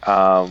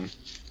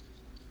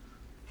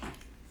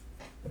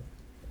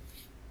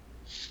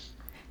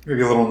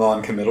 Maybe a little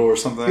non-committal or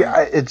something.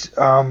 Yeah, it's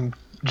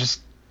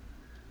just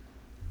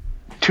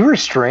too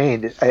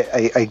restrained.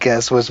 I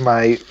guess was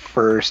my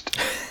first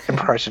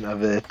impression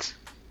of it.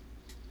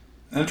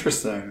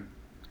 Interesting.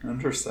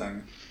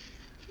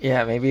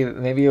 Yeah, maybe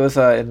it was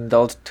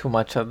indulged too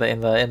much of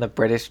in the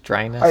British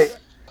dryness.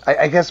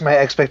 I guess my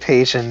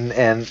expectation,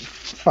 and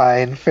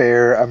fine,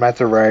 fair, I'm not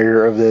the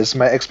writer of this,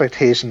 my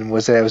expectation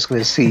was that I was going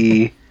to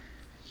see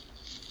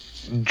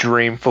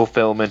dream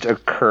fulfillment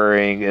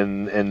occurring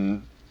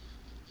in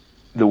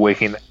the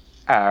waking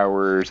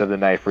hours of the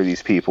night for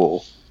these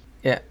people.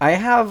 Yeah, I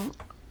have, if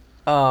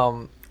you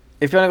want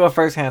to go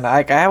first hand,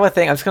 I have a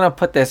thing, I'm just going to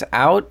put this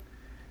out,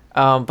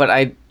 but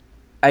I'm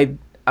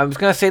just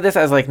going to say this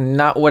as, like,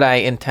 not what I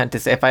intend to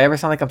say. If I ever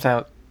sound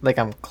like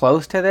I'm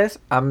close to this,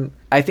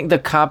 I think the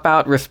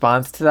cop-out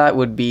response to that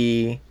would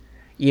be,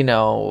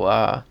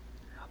 oh,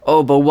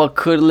 but what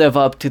could live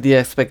up to the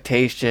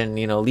expectation,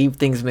 leave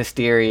things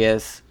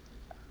mysterious.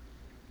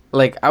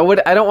 Like, I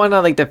don't want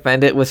to, like,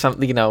 defend it with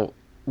something,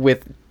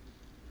 with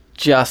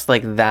just,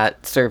 like,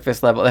 that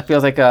surface level. That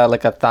feels like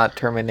a thought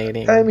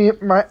terminating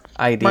my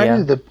idea. Mind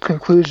you, the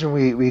conclusion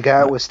we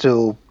got was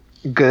still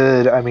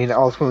good. I mean,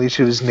 ultimately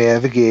she was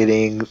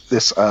navigating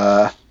this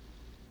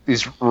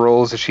these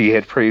roles that she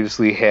had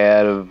previously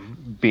had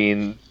of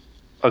being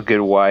a good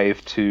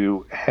wife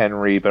to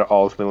Henry, but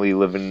ultimately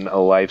living a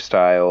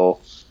lifestyle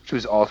she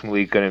was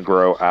ultimately going to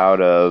grow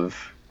out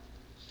of.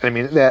 I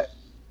mean, that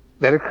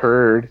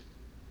occurred.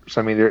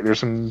 So I mean, there's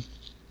some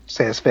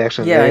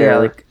satisfaction there. Yeah,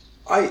 like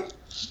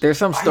there's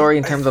some story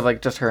in terms of,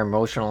 like, just her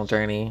emotional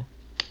journey.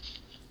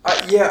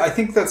 I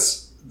think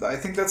that's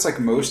like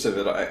most of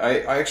it.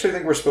 I actually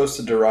think we're supposed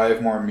to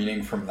derive more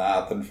meaning from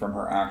that than from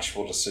her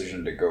actual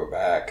decision to go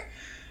back.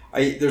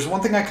 There's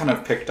one thing I kind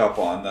of picked up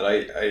on that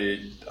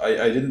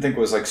I didn't think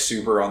was, like,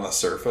 super on the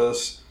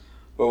surface,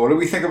 but what do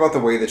we think about the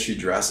way that she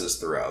dresses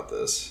throughout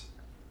this?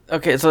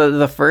 Okay, so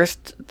the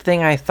first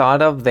thing I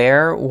thought of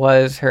there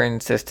was her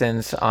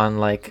insistence on,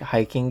 like,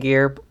 hiking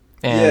gear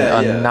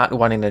and not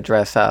wanting to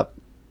dress up.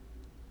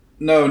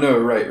 No,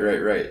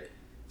 right.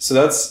 So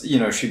that's,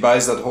 she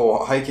buys that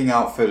whole hiking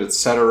outfit,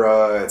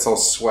 etc. It's all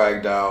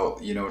swagged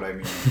out, you know what I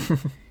mean?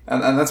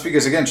 and that's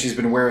because, again, she's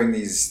been wearing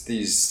these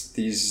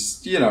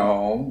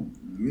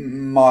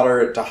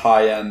moderate to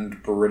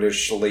high-end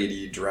British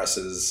lady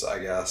dresses, I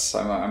guess.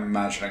 I'm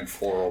imagining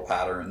floral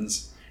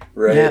patterns,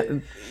 right? Yeah,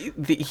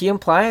 he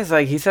implies,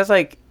 like, he says,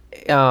 like,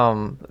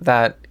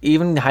 that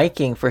even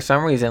hiking, for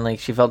some reason, like,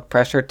 she felt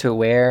pressure to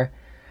wear,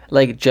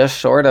 like, just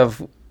short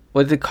of,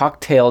 what is it,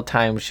 cocktail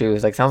time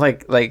shoes? Like, sounds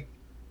like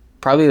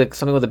probably, like,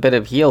 something with a bit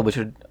of heel, which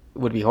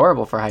would be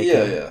horrible for hiking.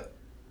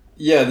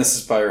 Yeah, and this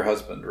is by her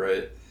husband,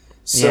 right?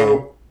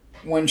 So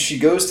when she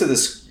goes to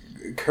this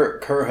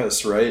car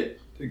house, right?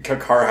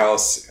 Car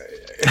house.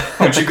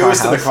 When she goes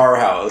to the car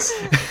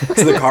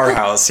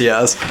house,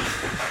 yes.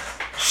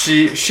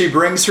 She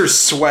brings her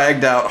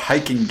swagged out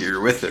hiking gear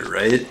with her,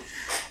 right?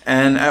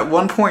 And at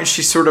one point,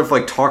 she sort of,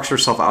 like, talks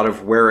herself out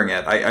of wearing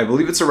it. I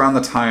believe it's around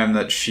the time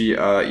that she,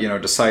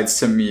 decides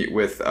to meet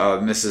with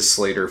Mrs.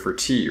 Slater for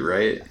tea,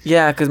 right?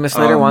 Yeah, because Miss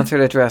Slater wants her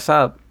to dress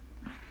up,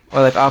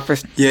 or, like,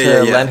 offers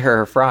to lend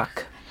her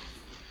frock.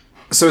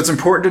 So it's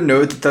important to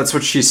note that that's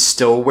what she's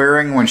still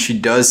wearing when she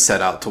does set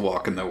out to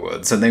walk in the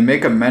woods, and they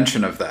make a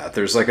mention of that.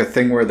 There's, like, a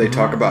thing where they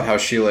talk about how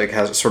she, like,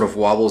 has sort of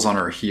wobbles on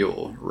her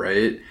heel,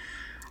 right?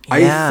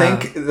 Yeah. I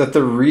think that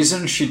the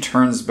reason she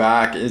turns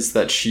back is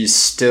that she's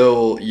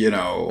still,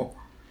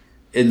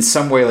 in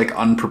some way, like,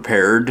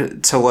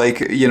 unprepared to, like,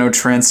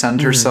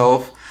 transcend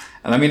herself.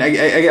 And I mean,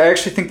 I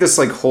actually think this,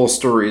 like, whole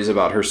story is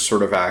about her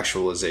sort of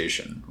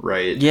actualization,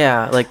 right?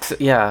 Yeah, like,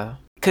 yeah.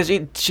 Because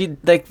she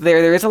like,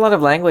 there is a lot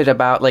of language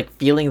about, like,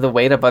 feeling the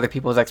weight of other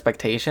people's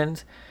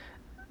expectations.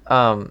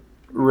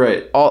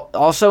 Right.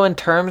 Also, in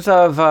terms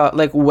of,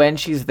 like, when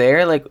she's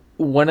there, like,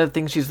 one of the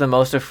things she's the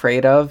most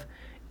afraid of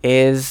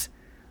is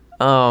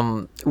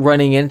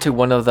running into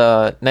one of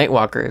the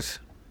Nightwalkers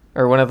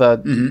or one of the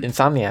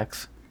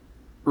Insomniacs.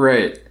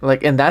 Right.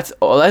 Like, and that's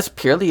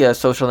purely a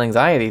social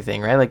anxiety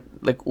thing, right?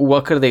 Like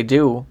what could they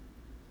do?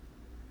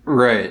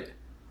 Right.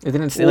 It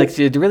didn't like,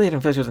 she really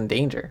didn't feel she was in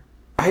danger.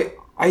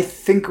 I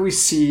think we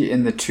see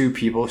in the two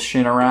people she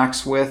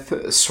interacts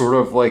with sort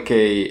of like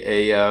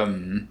a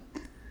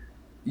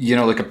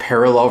like a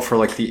parallel for,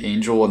 like, the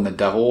angel and the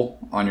devil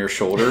on your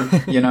shoulder,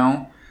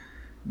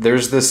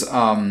 there's this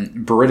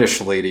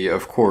British lady,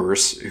 of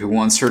course, who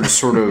wants her to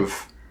sort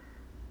of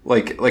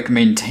like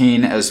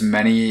maintain as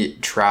many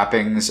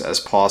trappings as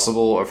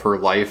possible of her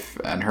life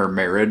and her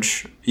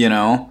marriage, you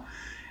know?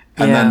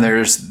 And then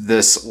there's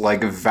this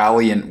like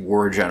valiant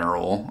war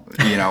general,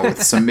 you know,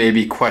 with some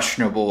maybe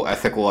questionable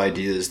ethical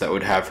ideas that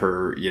would have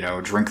her, you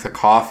know, drink the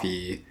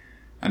coffee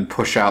and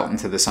push out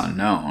into this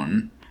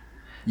unknown.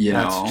 You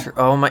know? True.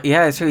 Oh my,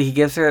 yeah, it's true. He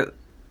gives her.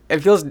 It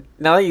feels,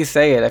 now that you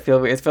say it, it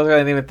feels like I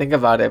didn't even think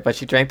about it. But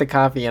she drank the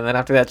coffee, and then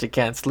after that, she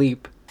can't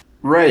sleep.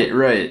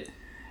 Right.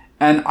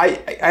 And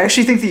I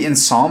actually think the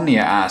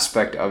insomnia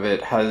aspect of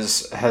it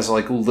has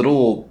like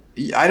little.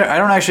 I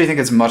don't actually think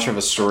it's much of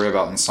a story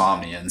about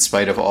insomnia, in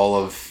spite of all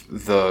of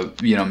the,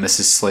 you know,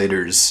 Mrs.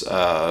 Slater's,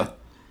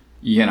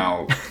 you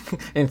know,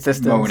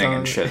 insistence moaning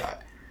and shit.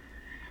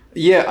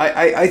 Yeah,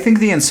 I think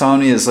the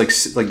insomnia is like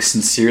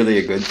sincerely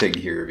a good thing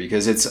here,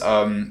 because it's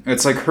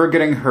like her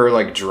getting her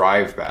like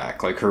drive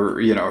back, like her,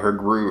 you know, her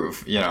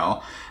groove, you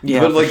know. Yeah,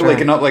 but like sure.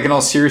 like in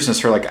all seriousness,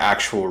 her like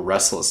actual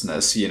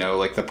restlessness, you know,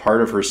 like the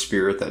part of her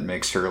spirit that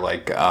makes her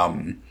like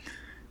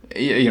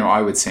you know,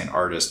 I would say an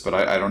artist, but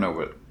I don't know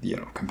what, you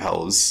know,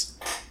 compels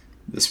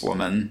this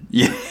woman.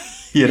 You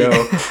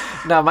know.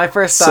 No, my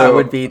first thought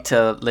would be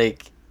to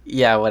like,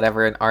 yeah,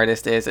 whatever an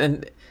artist is,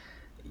 and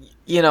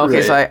you know,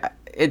 okay, right. So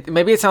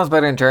maybe it sounds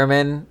better in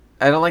German.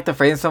 I don't like the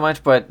phrase so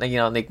much, but you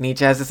know, like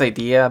Nietzsche has this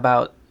idea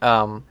about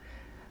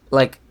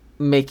like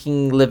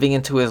living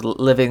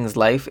his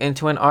life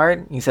into an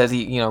art. He says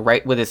he, you know,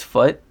 write with his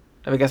foot.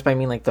 I guess by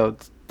mean like the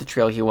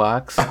trail he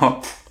walks.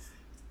 Oh,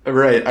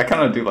 right. I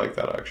kind of do like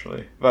that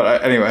actually,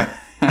 but anyway.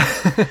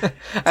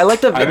 I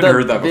like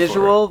the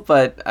visual,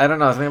 but I don't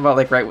know, something about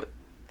like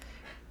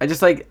I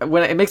just like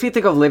when it makes me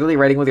think of literally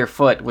writing with your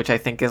foot, which I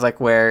think is like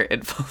where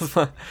it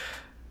falls.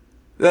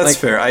 That's like,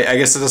 fair. I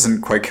guess it doesn't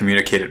quite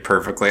communicate it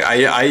perfectly.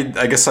 I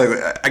guess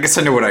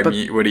I know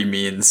what he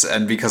means,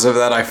 and because of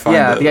that, I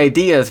find the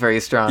idea is very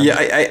strong. Yeah,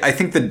 I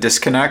think the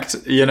disconnect,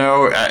 you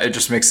know, it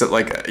just makes it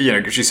like, you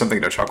know, gives you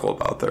something to chuckle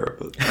about there.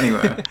 But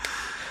anyway,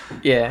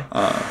 yeah,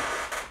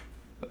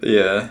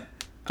 yeah.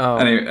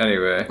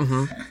 Anyway,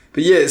 mm-hmm.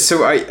 But yeah,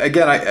 so I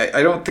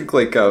don't think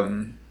like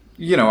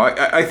you know,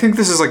 I think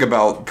this is like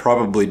about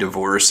probably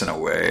divorce in a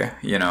way,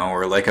 you know,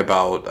 or like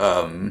about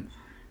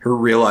her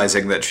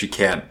realizing that she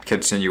can't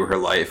continue her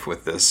life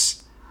with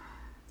this,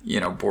 you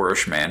know,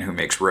 boorish man who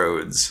makes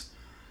roads.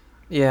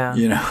 Yeah.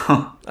 You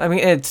know? I mean,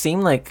 it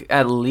seemed like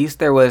at least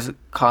there was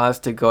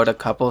cause to go to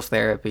couples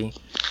therapy.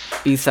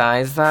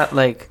 Besides that,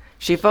 like,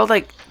 she felt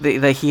like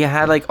that he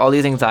had, like, all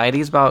these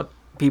anxieties about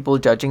people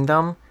judging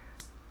them,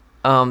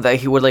 that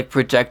he would, like,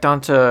 project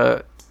onto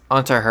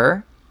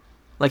her.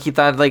 Like, he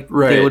thought, like,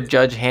 right. They would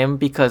judge him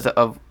because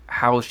of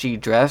how she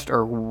dressed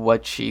or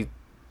what she,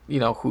 you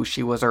know, who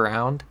she was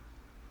around.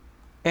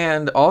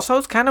 And also,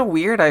 it's kind of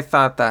weird, I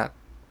thought, that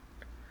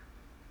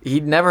he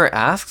never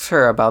asks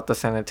her about the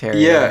sanitarium.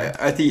 Yeah,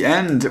 at the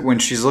end, when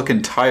she's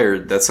looking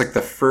tired, that's like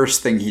the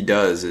first thing he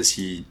does is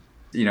he,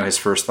 you know, his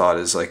first thought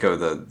is like, oh,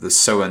 the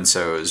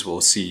so-and-sos will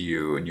see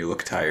you and you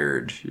look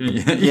tired.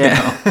 You know?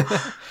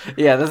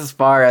 Yeah, that's as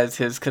far as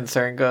his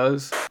concern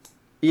goes.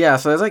 Yeah,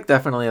 so there's like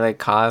definitely like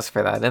cause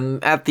for that.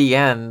 And at the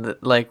end,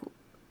 like,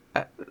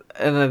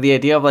 and the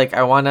idea of like,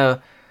 I want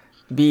to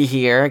be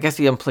here, I guess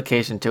the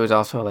implication too is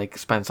also like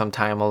spend some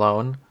time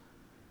alone.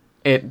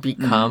 It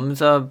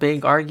becomes a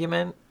big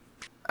argument.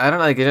 I don't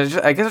know. Like,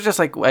 I guess it's just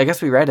like, I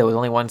guess we read it was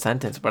only one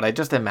sentence, but I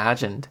just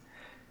imagined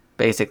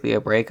basically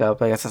a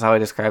breakup. I guess that's how I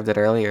described it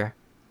earlier.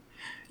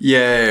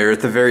 Yeah, or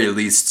at the very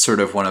least, sort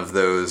of one of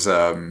those.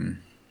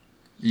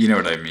 You know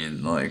what I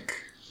mean? Like,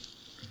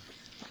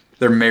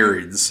 they're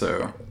married,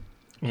 so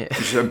yeah,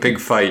 a big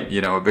fight. You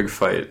know, a big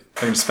fight.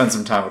 They can spend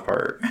some time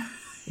apart.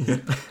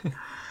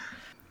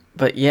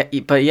 But yeah.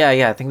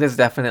 I think there's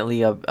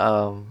definitely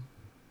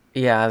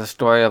a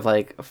story of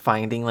like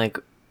finding like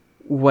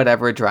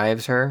whatever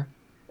drives her.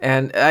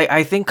 And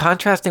I think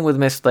contrasting with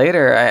Miss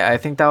Slater, I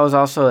think that was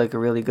also like a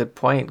really good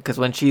point, because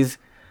when she's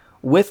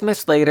with Miss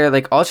Slater,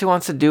 like all she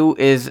wants to do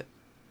is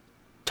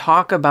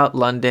talk about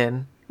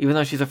London, even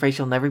though she's afraid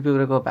she'll never be able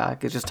to go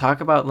back. Is just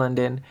talk about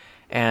London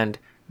and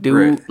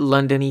do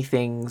London-y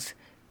things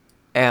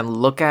and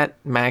look at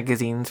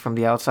magazines from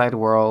the outside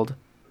world.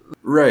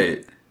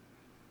 Right.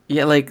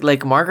 Yeah,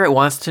 like Margaret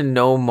wants to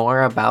know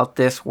more about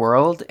this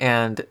world,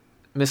 and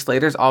Miss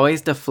Slater's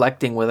always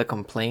deflecting with a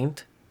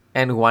complaint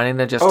and wanting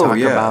to just talk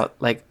about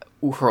like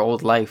her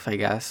old life, I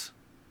guess.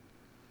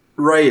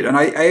 Right, and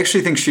I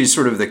actually think she's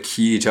sort of the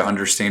key to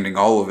understanding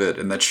all of it,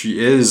 and that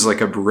she is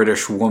like a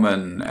British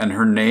woman, and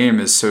her name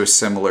is so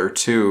similar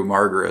to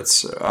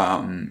Margaret's.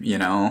 You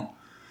know,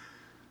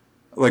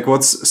 like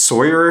what's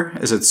Sawyer?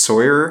 Is it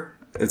Sawyer?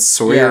 It's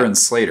Sawyer and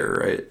Slater,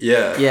 right?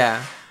 Yeah.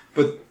 Yeah.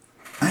 But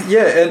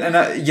yeah,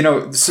 and you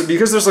know, so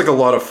because there's like a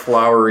lot of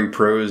flowery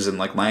prose and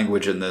like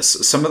language in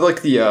this, some of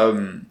like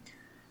the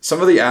some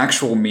of the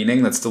actual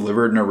meaning that's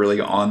delivered in a really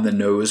on the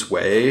nose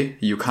way,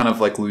 you kind of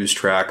like lose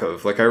track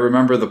of. Like I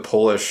remember the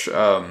Polish, you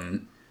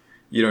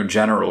know,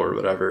 general or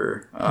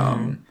whatever,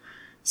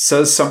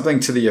 says something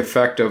to the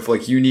effect of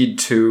like, you need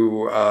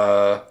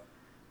to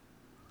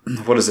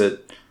what is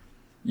it?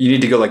 You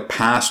need to go like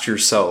past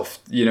yourself,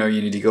 you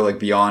need to go like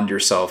beyond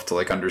yourself to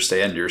like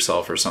understand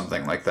yourself or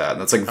something like that.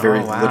 And that's like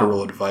very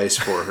literal advice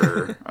for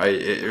her.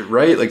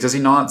 Right? Like, does he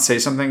not say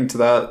something to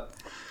that?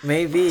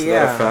 Maybe, to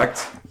that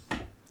effect?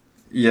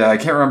 Yeah, I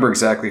can't remember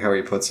exactly how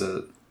he puts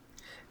it.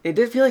 It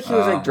did feel like he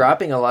was like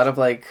dropping a lot of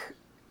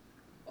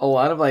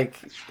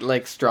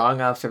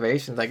strong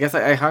observations. I guess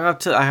I hung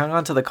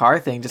on to the car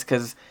thing just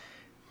because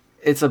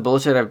it's a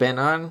bullshit I've been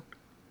on.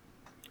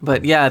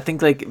 But yeah, I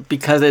think like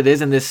because it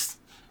is in this,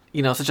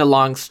 such a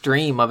long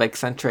stream of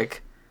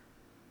eccentric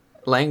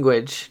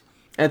language.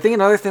 And I think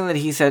another thing that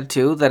he said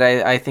too that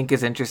I think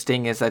is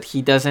interesting is that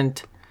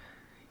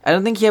I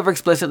don't think he ever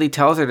explicitly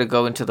tells her to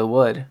go into the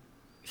wood.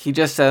 He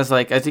just says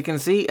like, as you can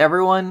see,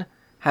 everyone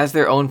has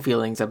their own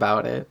feelings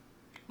about it.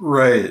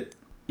 Right.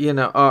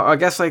 I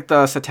guess like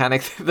the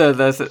satanic,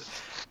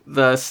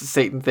 the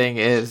Satan thing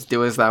is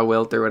do as thou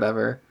wilt or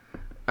whatever.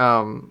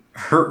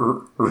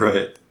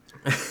 Right.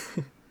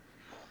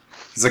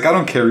 He's like, I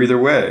don't care either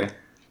way.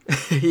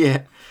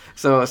 Yeah.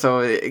 So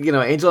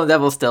angel and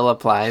devil still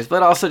applies,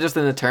 but also just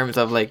in the terms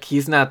of like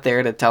he's not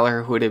there to tell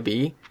her who to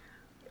be.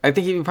 I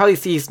think you can probably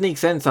see he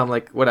sneaks in some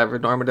like whatever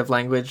normative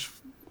language.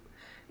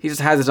 He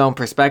just has his own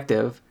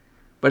perspective,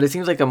 but it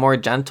seems like a more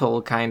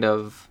gentle kind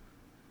of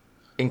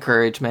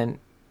encouragement.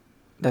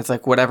 That's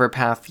like whatever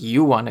path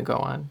you want to go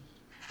on.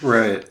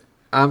 Right.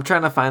 I'm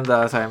trying to find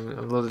I'm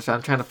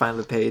trying to find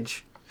the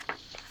page.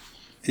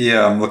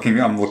 Yeah, I'm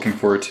looking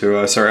forward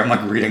to. Sorry, I'm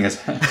like reading it.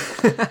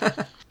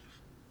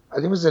 I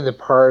think it was in the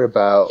part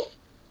about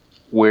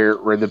where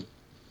the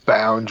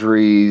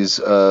boundaries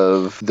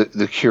of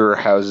the Cure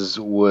House's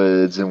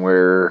woods and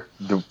where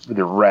the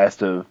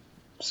rest of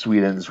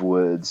Sweden's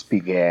woods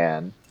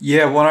began.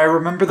 Yeah, well, I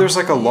remember there's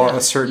like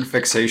a certain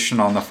fixation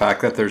on the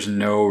fact that there's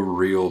no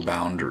real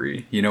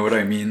boundary. You know what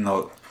I mean?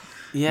 The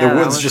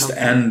woods just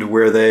end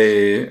where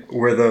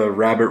the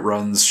rabbit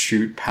runs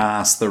shoot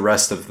past the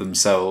rest of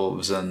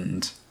themselves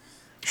and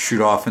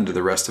shoot off into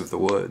the rest of the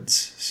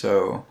woods.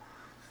 So,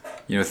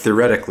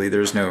 theoretically,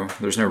 there's no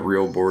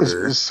real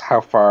border. This is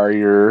how far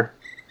you're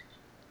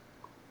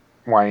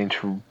wanting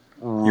to.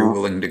 You're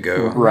willing to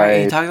go.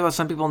 Right. He talks about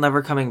some people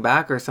never coming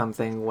back or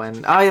something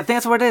when... I think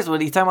that's what it is. When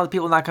he's talking about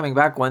people not coming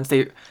back once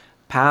they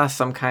pass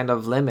some kind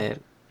of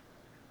limit.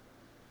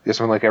 This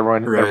one, like,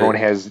 everyone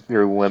has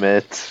their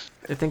limit.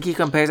 I think he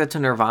compares it to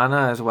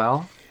Nirvana as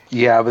well.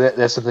 Yeah, but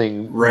that's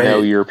something no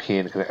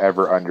European can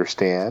ever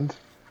understand.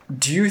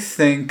 Do you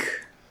think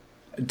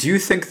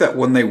that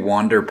when they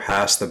wander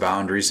past the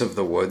boundaries of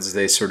the woods,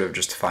 they sort of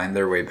just find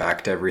their way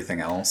back to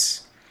everything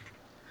else?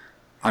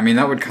 I mean,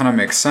 that would kind of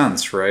make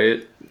sense,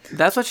 right?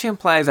 That's what she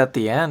implies at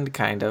the end,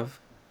 kind of.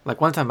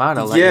 Like, once I'm out,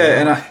 I'll let you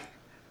know.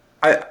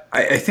 And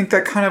I think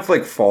that kind of,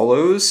 like,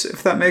 follows,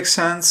 if that makes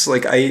sense.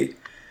 Like, I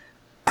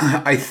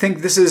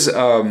think this is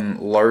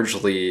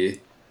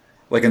largely...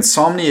 Like,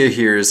 insomnia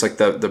here is, like,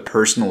 the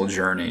personal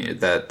journey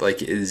that,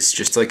 like, is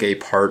just, like, a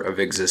part of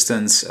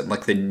existence and,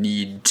 like, the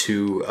need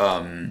to,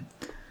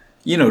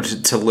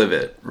 to live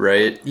it,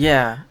 right?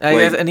 Yeah. I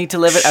guess I need to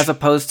live it as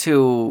opposed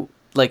to,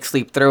 like,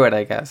 sleep through it,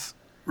 I guess.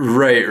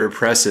 Right,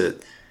 repress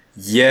it.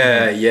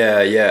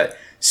 Yeah.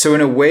 So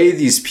in a way,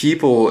 these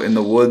people in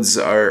the woods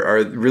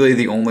are really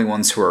the only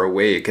ones who are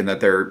awake, and that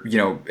they're,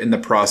 in the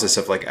process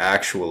of like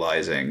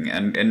actualizing.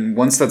 And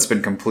once that's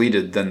been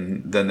completed,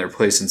 then their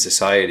place in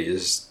society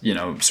is,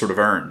 sort of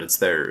earned. It's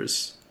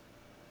theirs.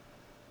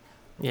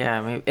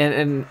 Yeah,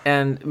 and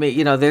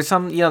there's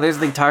some, there's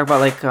they talk about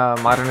like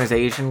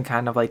modernization,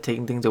 kind of like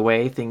taking things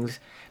away, things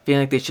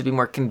feeling like they should be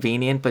more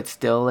convenient, but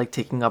still like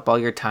taking up all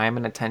your time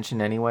and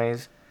attention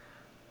anyways.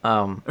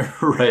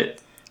 Right.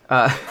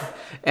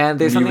 And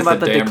there's something about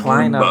the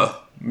decline Roomba.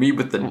 Me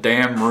with the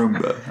damn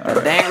Roomba.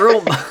 The damn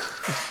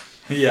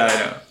Roomba. Yeah, I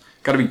know.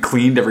 Got to be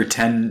cleaned every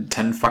 10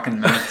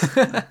 fucking minutes.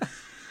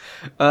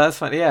 That's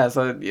funny. Yeah,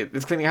 so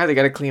it's cleaning your house. You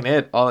got to clean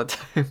it all the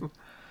time.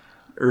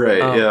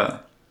 Right. Yeah.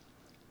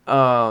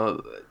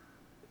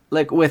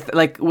 Like with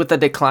the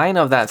decline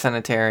of that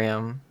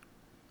sanitarium,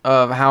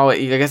 of how I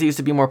guess it used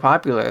to be more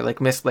popular.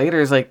 Like Miss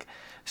Slater's like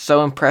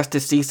so impressed to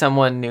see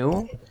someone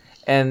new.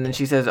 And then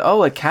she says,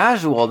 "Oh, a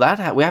casual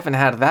we haven't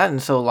had that in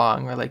so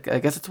long." Or like, I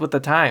guess it's with the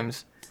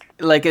times.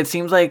 Like it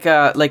seems like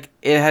it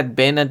had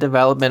been a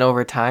development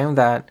over time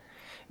that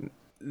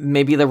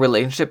maybe the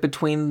relationship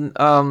between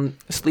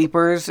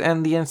sleepers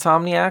and the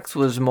insomniacs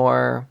was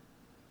more,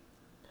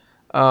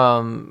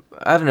 I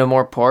don't know,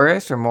 more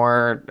porous or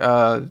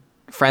more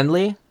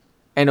friendly,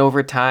 and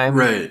over time,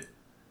 right?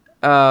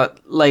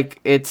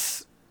 Like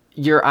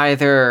you're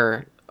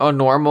either a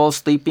normal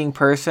sleeping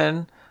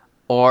person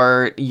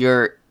or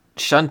you're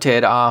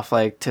shunted off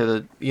like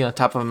to the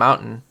top of a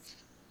mountain.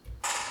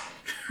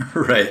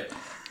 Right.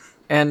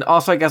 And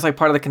also I guess like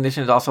part of the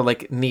condition is also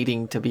like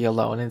needing to be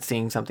alone and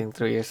seeing something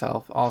through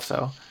yourself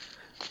also.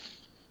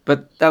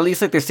 But at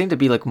least like there seemed to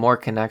be like more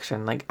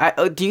connection. Like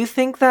do you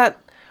think that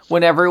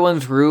when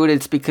everyone's rude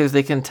it's because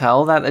they can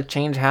tell that a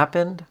change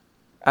happened?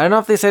 I don't know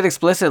if they said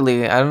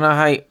explicitly. I don't know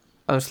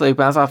I'm just like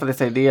bounce off of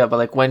this idea, but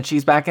like when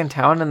she's back in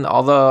town and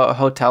all the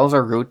hotels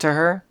are rude to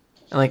her,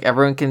 and like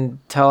everyone can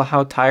tell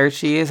how tired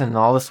she is, and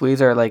all the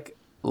Swedes are like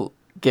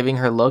giving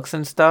her looks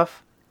and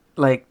stuff.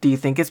 Like, do you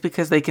think it's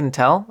because they can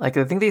tell? Like,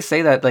 I think they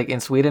say that like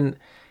in Sweden,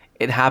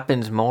 it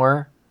happens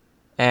more,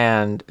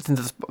 and since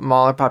it's a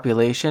smaller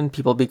population,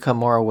 people become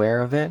more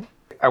aware of it.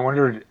 I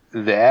wondered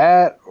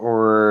that,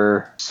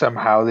 or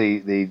somehow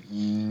they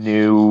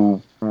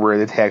knew where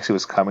the taxi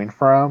was coming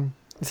from.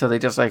 So they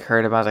just like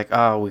heard about like,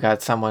 oh, we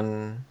got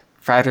someone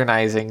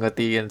fraternizing with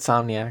the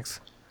insomniacs.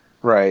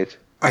 Right.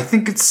 I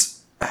think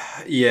it's,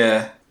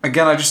 yeah.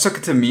 Again, I just took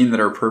it to mean that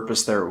her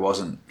purpose there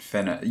wasn't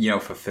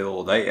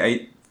fulfilled.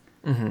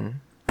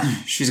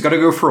 She's got to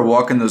go for a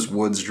walk in those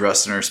woods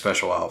dressed in her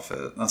special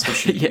outfit. That's what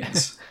she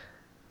needs.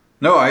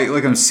 No,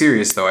 I'm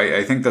serious though.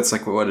 I think that's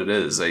like what it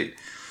is.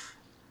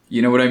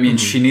 You know what I mean?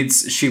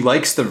 She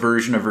likes the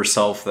version of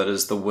herself that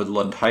is the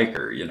woodland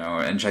hiker,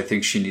 and I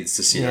think she needs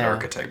to see that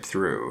archetype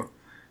through,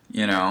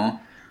 I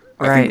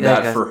think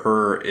that for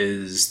her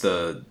is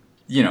the,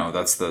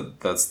 that's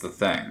the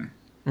thing.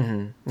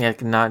 Mm-hmm. Yeah,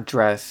 not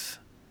dress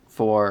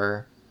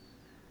for,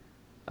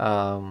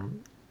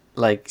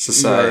 like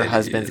society. Your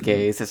husband's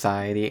gay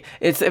society.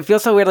 It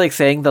feels so weird, like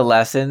saying the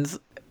lessons,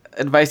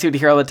 advice you would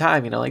hear all the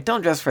time, like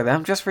don't dress for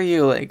them, dress for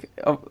you, like.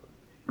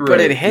 But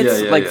it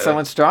hits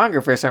someone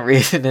stronger for some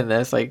reason in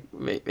this, like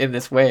in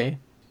this way.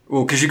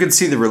 Well, because you can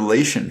see the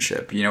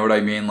relationship, you know what I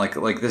mean?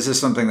 Like this is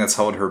something that's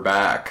held her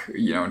back,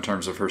 in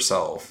terms of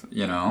herself,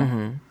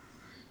 Mm-hmm.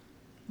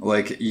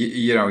 Like,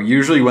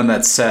 usually when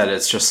that's said,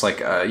 it's just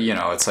like,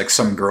 it's like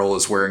some girl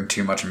is wearing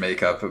too much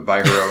makeup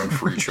by her own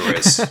free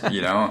choice,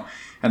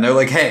 And they're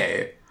like,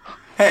 hey,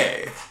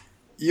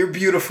 you're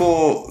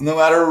beautiful no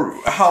matter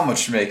how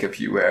much makeup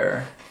you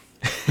wear,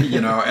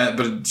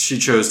 but she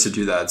chose to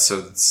do that,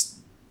 so it's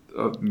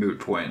a moot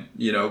point,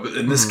 but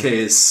in this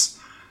case,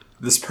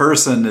 this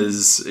person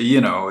is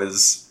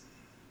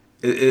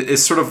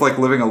sort of like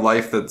living a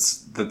life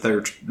that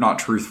they're not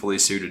truthfully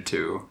suited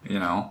to,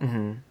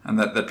 and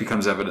that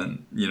becomes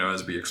evident,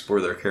 as we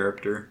explore their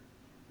character.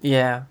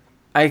 Yeah,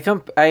 I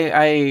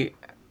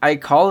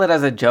call it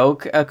as a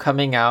joke,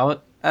 coming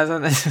out as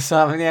an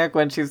insomniac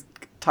when she's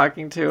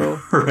talking to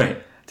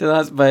right to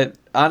us, but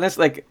honest,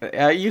 like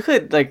you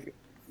could like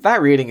that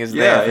reading is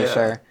there for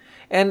sure.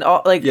 And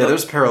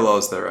there's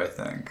parallels there, I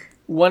think.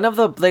 One of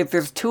the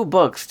there's two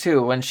books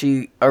too. When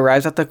she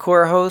arrives at the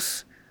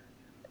Kurhaus,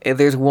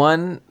 there's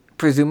one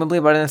presumably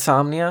about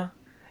insomnia,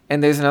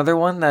 and there's another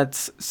one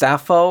that's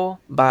Sappho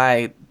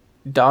by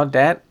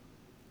Daudet.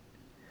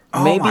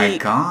 Oh my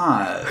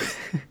god!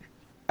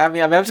 I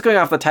mean, I'm just going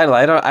off the title.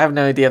 I have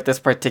no idea if this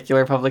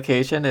particular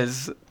publication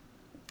is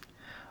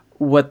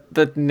what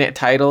the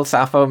title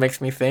Sappho makes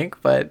me think,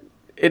 but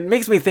it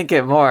makes me think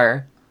it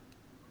more.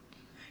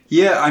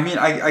 Yeah, I mean,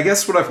 I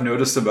guess what I've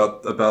noticed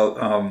about I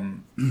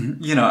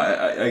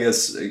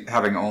guess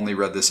having only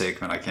read this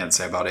Aickman, I can't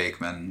say about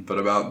Aickman, but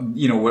about,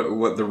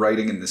 what the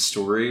writing in this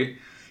story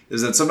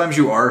is that sometimes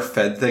you are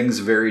fed things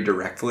very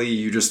directly.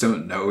 You just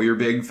don't know you're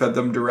being fed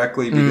them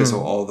directly because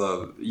of all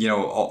the,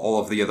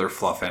 all of the other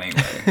fluff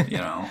anyway,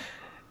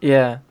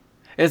 Yeah.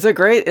 It's a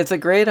great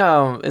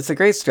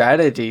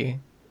strategy.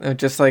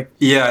 Just like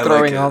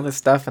throwing all this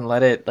stuff and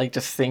let it like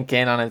just sink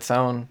in on its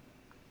own.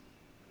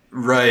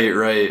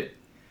 Right.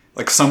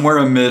 Like somewhere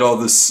amid all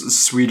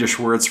this Swedish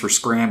words for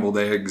scrambled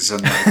eggs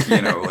and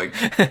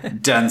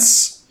like,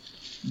 dense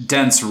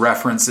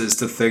references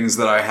to things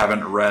that I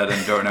haven't read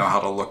and don't know how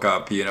to look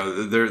up,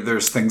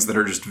 there's things that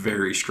are just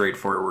very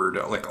straightforward,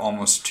 like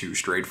almost too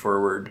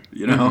straightforward,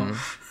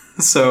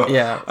 So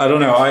yeah, I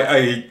don't know.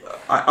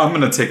 I'm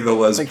gonna take the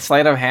lesbo. Like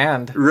sleight of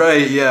hand.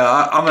 Right?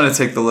 Yeah, I'm gonna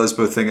take the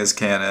lesbo thing as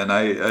canon.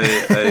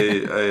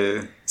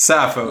 I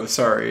Sappho.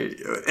 Sorry.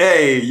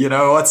 Hey,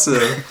 what's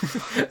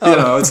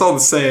it's all the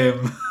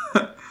same.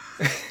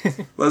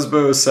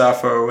 Lesbo,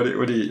 Sappho.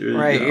 What do you?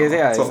 Right.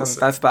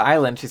 That's the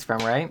island she's from,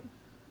 right?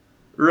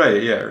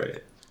 Right. Yeah.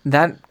 Right.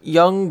 That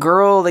young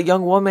girl, the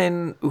young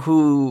woman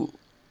who,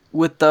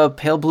 with the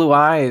pale blue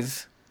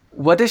eyes.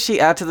 What does she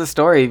add to the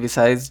story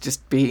besides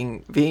just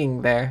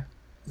being there?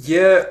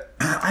 Yeah,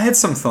 I had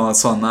some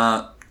thoughts on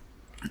that.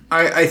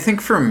 I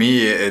think for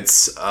me,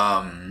 it's,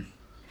 so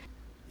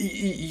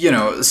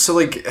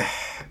like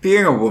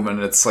being a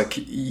woman, it's like,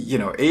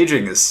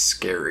 aging is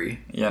scary,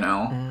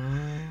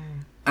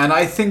 And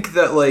I think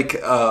that like,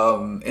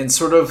 in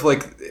sort of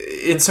like,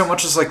 in so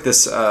much as like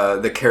this,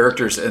 the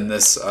characters in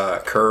this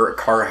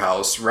car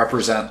house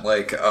represent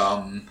like,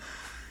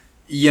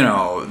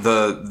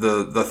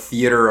 the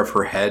theater of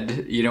her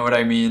head, you know what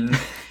I mean?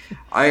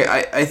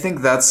 I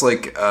think that's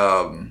like,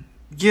 like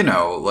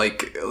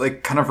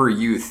kind of her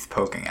youth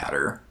poking at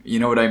her, you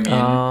know what I mean?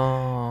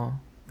 Oh.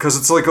 Because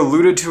it's like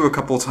alluded to a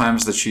couple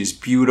times that she's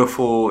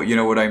beautiful, you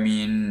know what I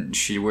mean?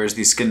 She wears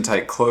these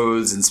skin-tight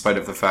clothes in spite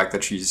of the fact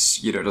that she's,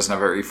 doesn't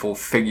have a very full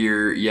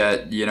figure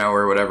yet,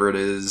 or whatever it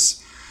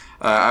is.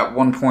 At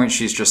one point,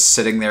 she's just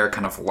sitting there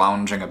kind of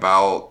lounging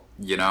about,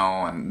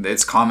 and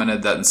it's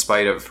commented that in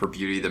spite of her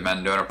beauty, the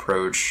men don't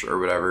approach or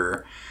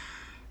whatever.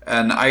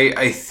 And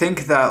I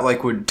think that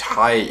like would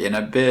tie in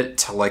a bit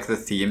to like the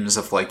themes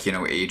of like, you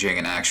know, aging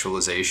and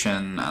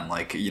actualization and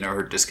like, you know,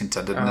 her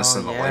discontentedness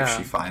in the life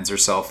she finds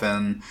herself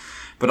in.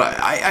 But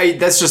I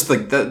that's just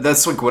like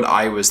that's like what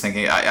I was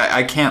thinking.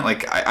 I can't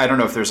like I don't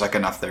know if there's like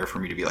enough there for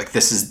me to be like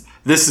this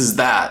is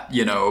that,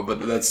 you know,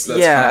 but that's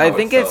yeah, kind of I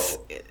think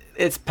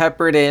it's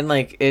peppered in,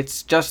 like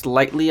it's just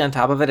lightly on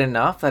top of it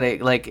enough that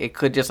it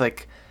could just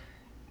like,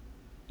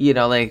 you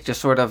know, like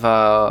just sort of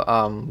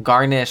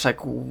garnish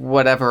like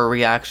whatever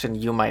reaction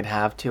you might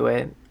have to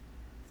it.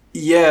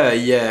 Yeah,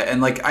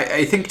 and like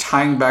I think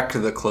tying back to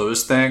the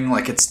clothes thing,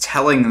 like it's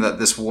telling that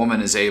this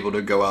woman is able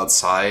to go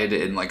outside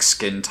in like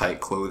skin tight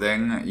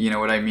clothing. You know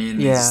what I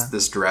mean? Yeah.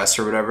 This dress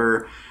or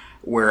whatever.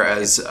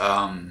 Whereas,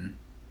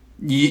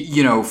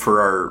 you know,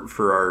 for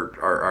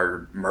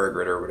our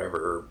Margaret or whatever,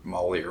 or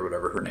Molly or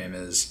whatever her name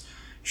is,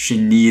 she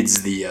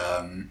needs the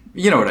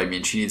you know what I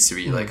mean? She needs to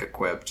be like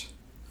equipped.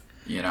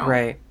 You know,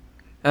 right?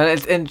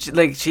 And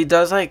she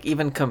does like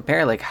even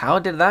compare like how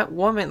did that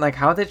woman, like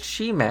how did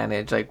she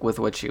manage like with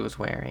what she was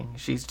wearing?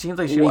 She seems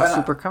like she'd be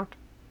super comfortable.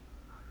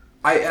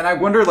 I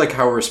wonder like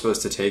how we're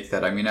supposed to take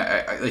that. I mean,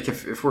 I like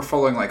if we're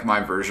following like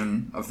my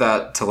version of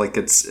that to like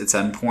its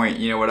end point,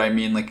 you know what I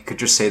mean? Like you could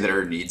just say that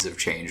her needs have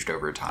changed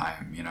over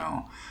time. You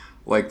know,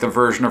 like the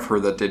version of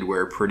her that did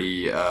wear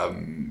pretty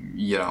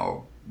you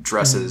know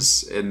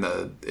dresses in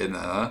the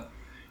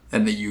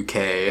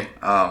UK.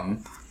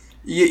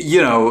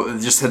 You know,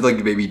 just had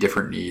like maybe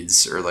different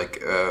needs or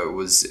like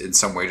was in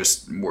some way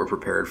just more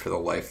prepared for the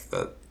life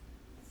that,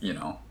 you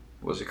know,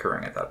 was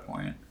occurring at that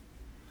point.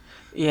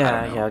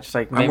 Yeah, just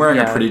like I'm wearing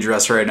a pretty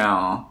dress right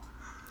now.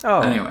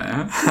 Oh, anyway,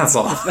 that's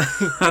all.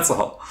 That's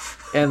all.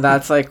 And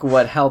that's like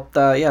what helped.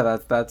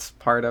 That's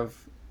part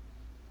of.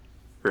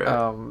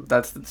 Right.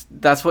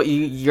 That's what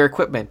your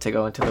equipment to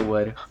go into the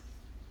wood.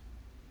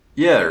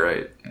 Yeah.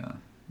 Right. Yeah.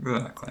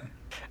 Exactly.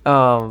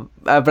 But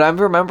I'm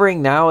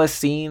remembering now a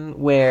scene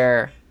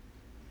where,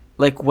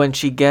 like, when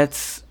she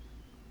gets,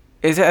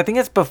 I think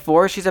it's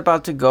before she's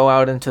about to go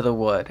out into the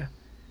wood,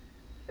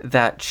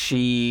 that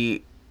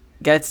she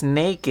gets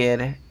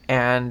naked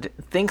and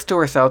thinks to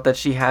herself that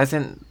she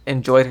hasn't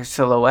enjoyed her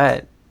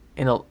silhouette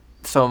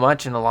so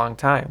much in a long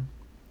time.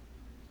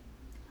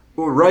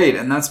 Well, right,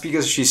 and that's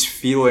because she's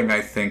feeling,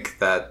 I think,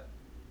 that,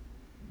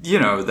 you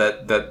know,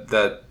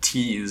 that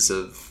tease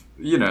of,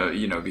 you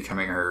know,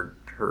 becoming her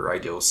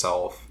ideal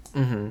self.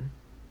 Mm-hmm.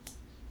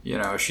 You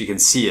know, she can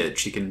see it.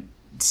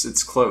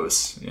 It's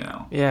close. You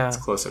know. Yeah. It's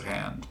close at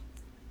hand.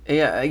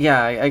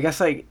 Yeah. I guess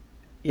like,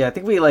 yeah. I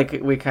think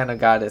we kind of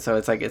got it. So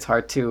it's like it's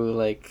hard to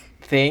like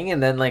thing,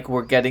 and then like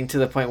we're getting to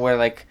the point where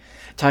like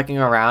talking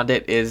around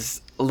it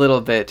is a little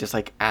bit just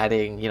like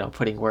adding, you know,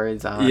 putting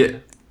words on. Yeah.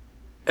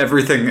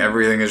 Everything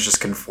is just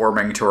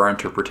conforming to our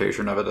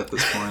interpretation of it at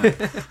this point.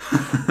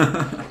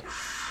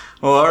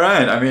 Well, all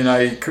right. I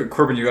mean,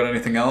 Corbin, you got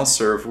anything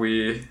else, or have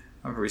we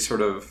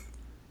sort of,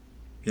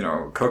 you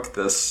know, cooked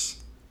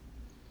this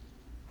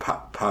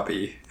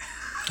poppy?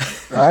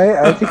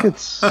 I think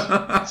it's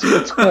cooked.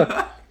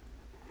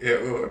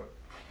 Yeah.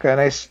 Got a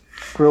nice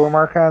grill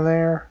mark on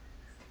there.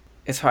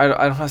 It's hard.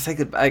 I don't want to say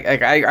good.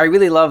 I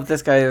really love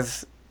this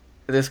guy's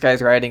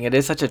writing. It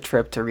is such a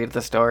trip to read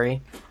the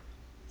story.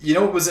 You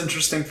know what was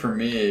interesting for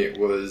me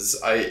was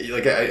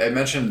I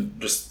mentioned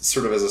just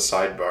sort of as a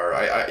sidebar,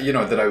 I you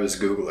know that I was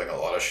Googling a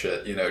lot of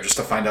shit, you know, just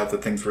to find out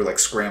that things were like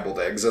scrambled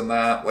eggs and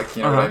that, like,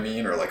 you know what I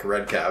mean, or like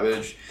red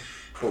cabbage.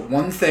 But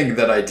one thing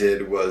that I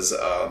did was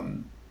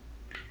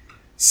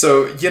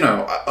so, you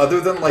know,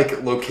 other than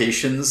like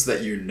locations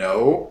that you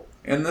know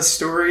in this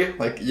story,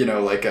 like, you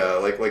know, like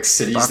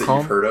cities Stockholm?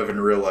 that you've heard of in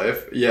real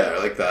life, yeah,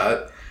 like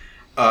that.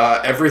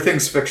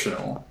 Everything's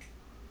fictional.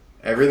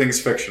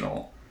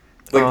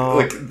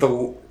 Like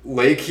the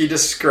lake he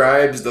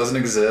describes doesn't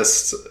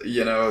exist.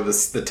 You know,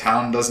 the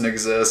town doesn't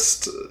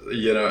exist.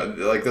 You know,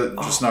 like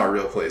just not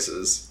real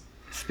places.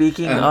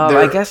 Speaking of,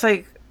 I guess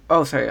like,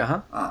 oh sorry,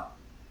 I was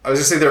gonna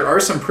say there are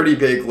some pretty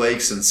big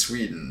lakes in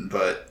Sweden,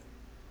 but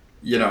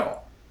you know,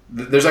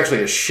 there's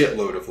actually a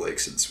shitload of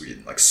lakes in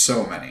Sweden, like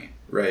so many,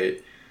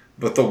 right?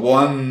 But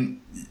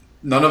none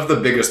of the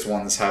biggest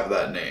ones have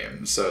that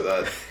name, so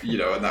that, you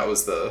know, and that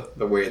was the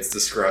way it's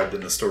described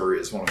in the story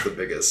as one of the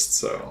biggest.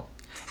 So.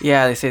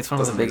 Yeah, they say it's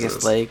one of the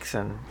biggest lakes,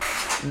 and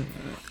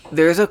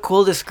there's a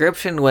cool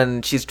description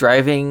when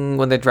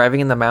they're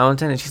driving in the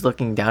mountain and she's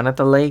looking down at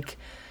the lake.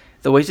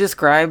 The way she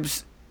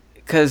describes,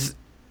 because,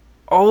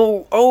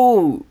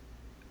 okay,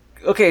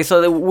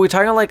 so we're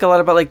talking like a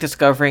lot about like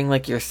discovering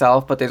like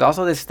yourself, but there's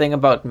also this thing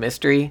about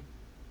mystery,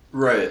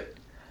 right?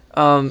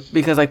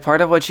 Because like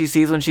part of what she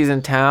sees when she's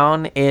in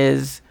town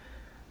is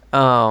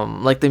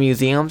like the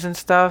museums and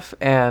stuff,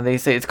 and they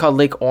say it's called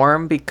Lake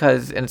Orm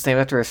because it's named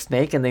after a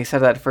snake, and they said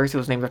that at first it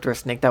was named after a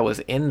snake that was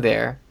in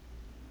there,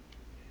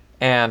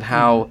 and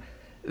how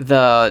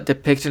the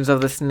depictions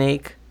of the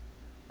snake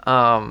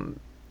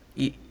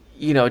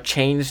you know,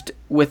 changed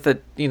with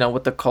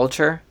the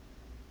culture,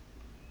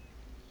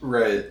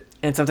 right?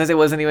 And sometimes it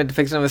wasn't even a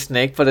depiction of a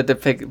snake,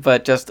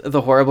 but just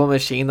the horrible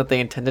machine that they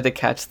intended to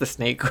catch the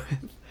snake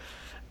with.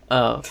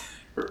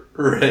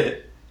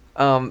 Right.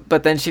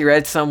 But then she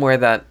read somewhere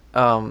that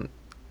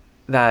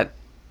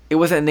it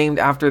wasn't named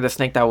after the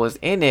snake that was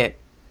in it,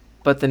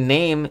 but the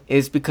name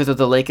is because of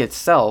the lake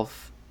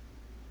itself,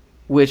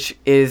 which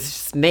is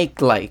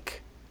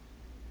snake-like.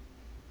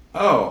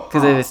 Oh.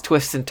 Because of its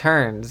twists and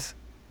turns.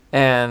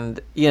 And,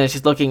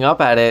 she's looking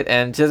up at it,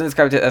 and she doesn't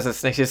describe it as a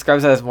snake. She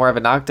describes it as more of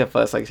an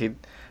octopus. Like, she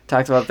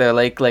talks about their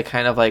lake, like,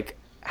 kind of, like,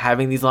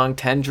 having these long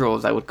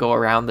tendrils that would go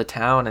around the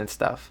town and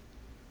stuff.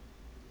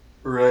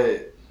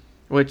 Right.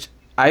 Which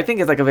I think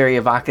is, like, a very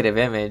evocative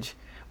image.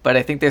 But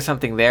I think there's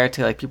something there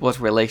to, like, people's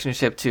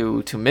relationship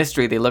to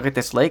mystery. They look at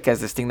this lake as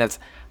this thing that's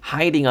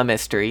hiding a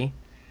mystery.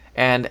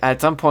 And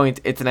at some point,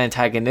 it's an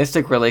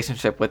antagonistic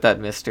relationship with that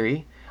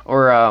mystery.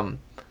 Or, a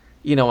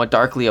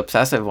darkly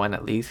obsessive one,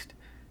 at least.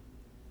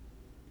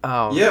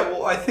 Yeah,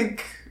 well, I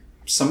think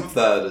some of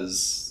that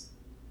is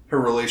her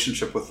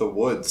relationship with the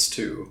woods,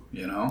 too,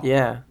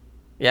 Yeah.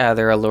 Yeah,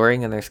 they're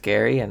alluring and they're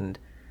scary and...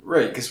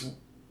 Right, because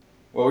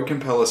what would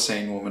compel a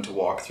sane woman to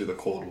walk through the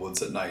cold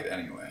woods at night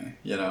anyway,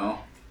 Yeah.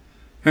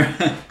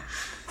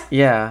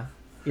 Yeah,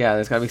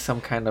 there's gotta be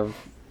some kind of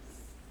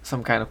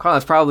call.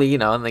 It's probably,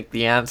 and like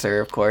the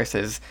answer, of course,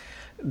 is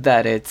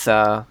that it's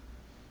not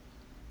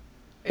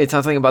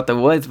something about the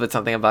woods, but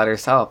something about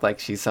herself. Like,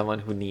 she's someone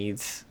who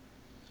needs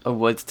a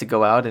woods to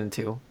go out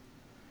into.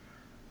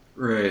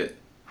 Right.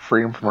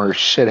 Freedom from her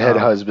shithead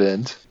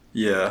husband.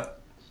 Yeah.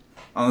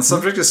 On the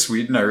subject of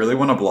Sweden, I really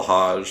want a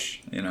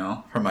blahage,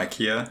 from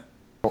IKEA.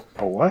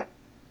 A what?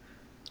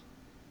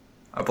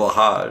 A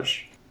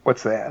blahage.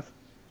 What's that?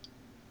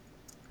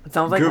 It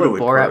sounds like Google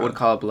what it, Borat bro. would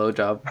call a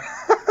blowjob.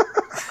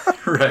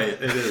 Right,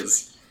 it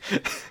is.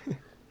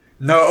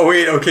 No, oh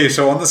wait, okay,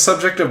 so on the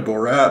subject of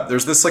Borat,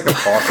 there's this, like,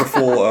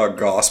 apocryphal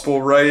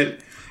gospel, right?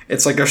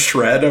 It's like a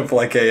shred of,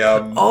 like,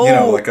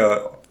 like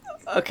a...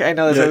 Okay, I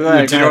know this.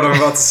 Yeah, do you know what I'm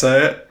about to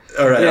say?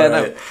 Alright, Yeah,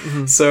 alright.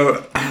 no.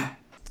 So...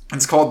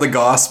 It's called the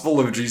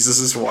Gospel of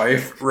Jesus'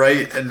 Wife,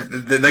 right? And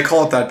they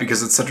call it that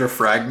because it's such a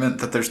fragment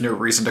that there's no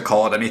reason to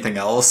call it anything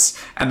else.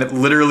 And it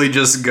literally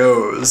just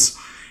goes,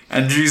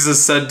 and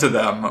Jesus said to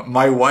them,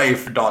 "My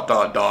wife, ... And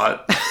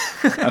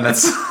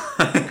it's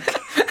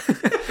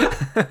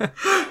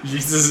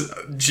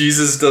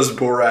Jesus does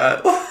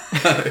Borat.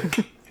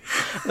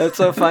 That's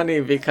so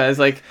funny because,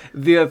 like,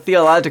 the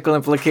theological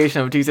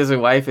implication of Jesus'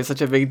 wife is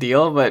such a big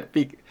deal, but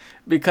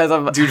because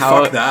of Dude,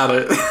 how... fuck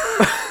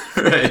that.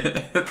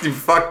 Right. Dude,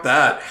 fuck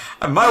that.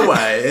 My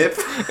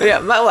wife. Yeah,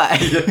 my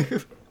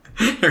wife.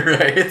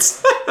 Right.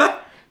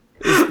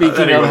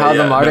 Speaking of how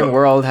the modern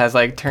world has,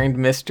 like, turned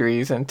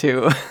mysteries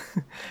into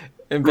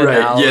banality.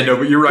 Right. Yeah, no,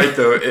 but you're right,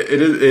 though.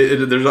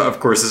 It there's, of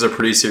course, there's a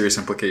pretty serious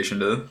implication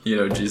to,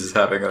 Jesus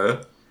having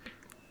a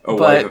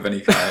wife of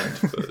any kind.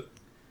 But.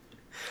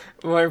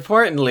 More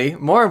importantly,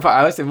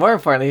 I would say more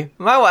importantly,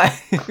 my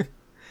wife.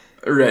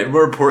 Right,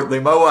 more importantly,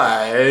 my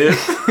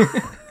wife.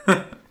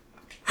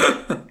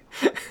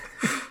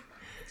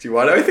 Dude,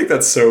 why do I think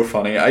that's so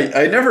funny?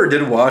 I never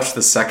did watch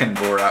the second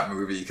Borat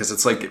movie because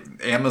it's like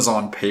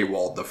Amazon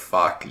paywalled the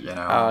fuck,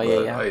 Oh,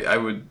 yeah. I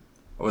would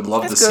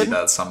love to see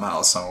that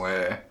somehow, some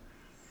way.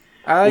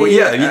 I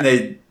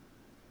mean,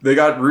 they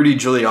got Rudy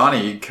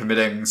Giuliani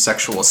committing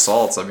sexual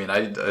assaults. I mean,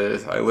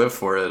 I live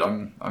for it.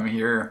 I'm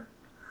here.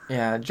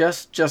 Yeah,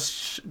 just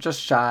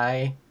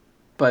shy,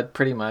 but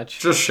pretty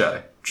much. Just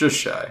shy.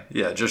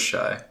 Yeah, just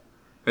shy.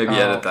 Maybe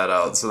edit that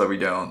out so that we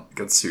don't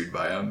get sued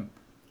by him.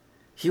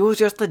 He was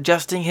just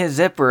adjusting his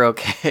zipper,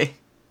 okay?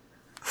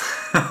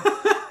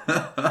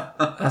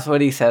 That's what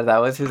he said. That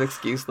was his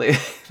excuse later.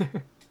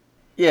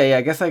 Yeah,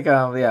 I guess, like,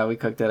 we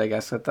cooked it, I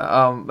guess, with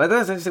the, but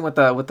that's interesting with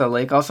the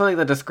lake. Also, like,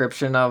 the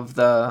description of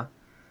the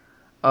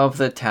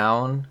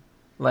town.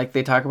 Like,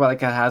 they talk about,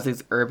 like, it has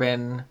these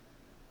urban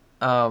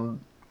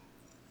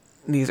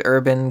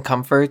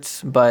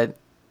comforts, but...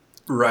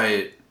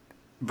 Right.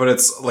 But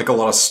it's, like, a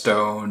lot of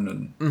stone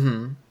and...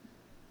 Mm-hmm.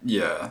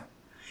 Yeah.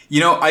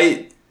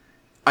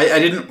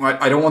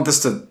 I don't want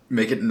this to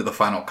make it into the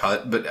final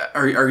cut, but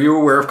are you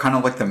aware of kind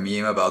of like the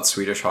meme about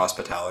Swedish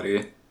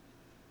hospitality?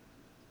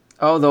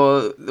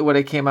 Oh, when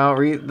it came out,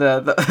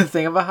 the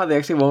thing about how they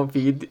actually won't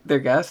feed their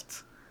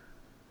guests?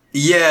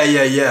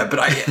 Yeah. But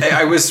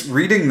I was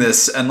reading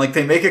this, and like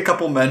they make a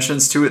couple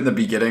mentions to it in the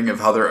beginning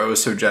of how they're oh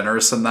so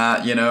generous in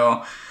that, in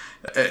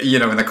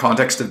the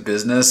context of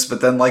business.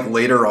 But then like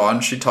later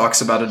on, she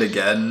talks about it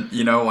again,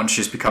 when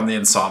she's become the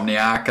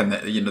insomniac, and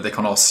they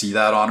can all see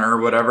that on her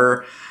or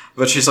whatever.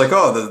 But she's like,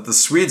 oh, the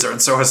Swedes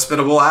aren't so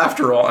hospitable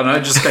after all. And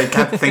I just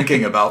kept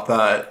thinking about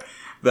that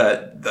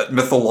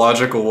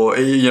mythological,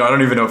 I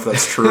don't even know if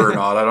that's true or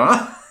not. I don't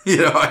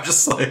know. I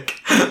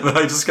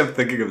just kept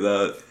thinking of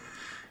that.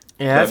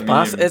 Yeah,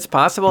 it's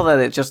possible that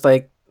it's just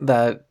like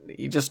that.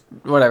 You just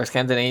whatever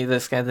the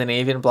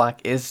Scandinavian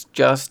bloc is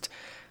just,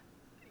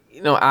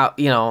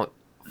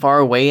 far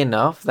away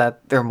enough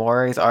that their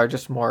mores are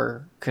just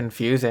more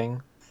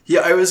confusing.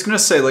 Yeah, I was gonna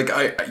say, like,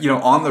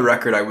 on the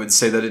record, I would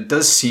say that it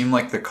does seem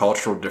like the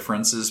cultural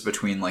differences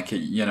between, like,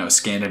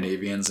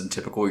 Scandinavians and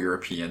typical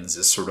Europeans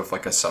is sort of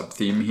like a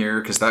sub-theme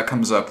here, because that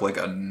comes up, like,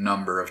 a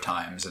number of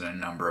times in a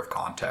number of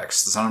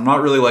contexts. And I'm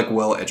not really, like,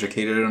 well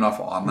educated enough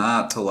on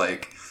that to,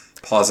 like,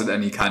 posit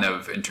any kind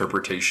of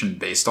interpretation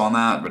based on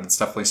that, but it's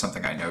definitely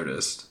something I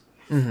noticed.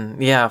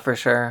 Mm-hmm. Yeah, for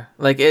sure.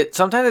 Like,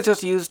 sometimes it's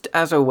just used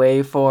as a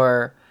way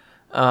for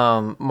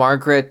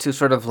Margaret to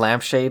sort of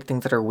lampshade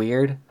things that are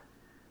weird.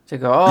 To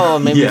go, oh,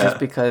 maybe just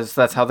because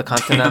that's how the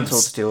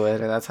Continentals do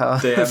it, or that's how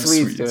the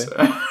Swedes do it.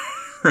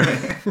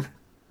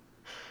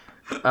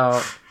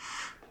 Right.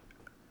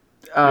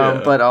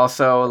 But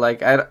also,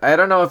 like, I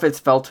don't know if it's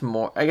felt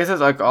more. I guess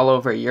it's like all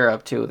over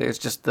Europe too.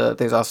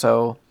 There's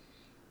also.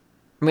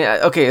 I mean,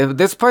 okay,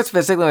 this part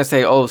specifically, I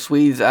say, oh,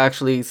 Swedes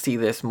actually see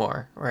this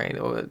more, right?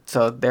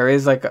 So there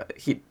is like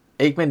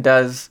Aickman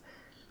does,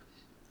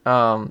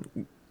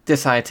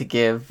 decide to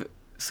give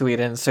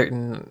Sweden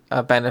certain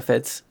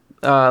benefits.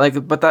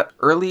 But that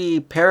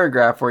early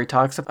paragraph where he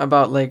talks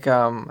about like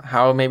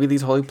how maybe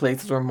these holy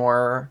places were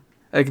more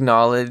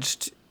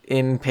acknowledged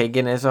in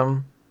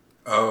paganism.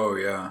 Oh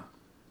yeah.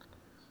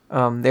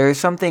 There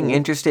is something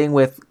interesting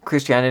with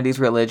Christianity's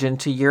relationship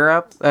to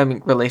Europe,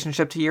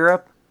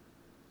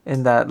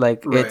 in that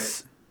like right.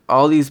 It's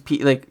all these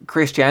like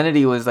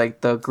Christianity was like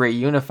the great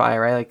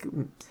unifier, right? Like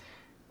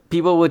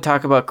people would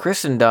talk about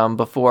Christendom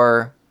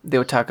before they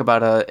would talk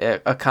about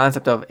a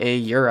concept of a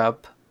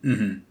Europe.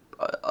 Mm-hmm.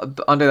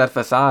 Under that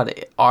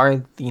facade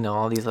are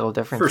all these little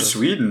differences. For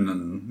Sweden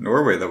and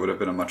Norway, that would have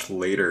been a much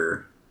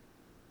later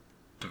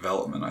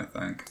development, I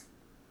think.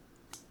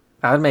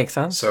 That would make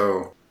sense.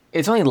 So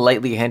it's only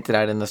lightly hinted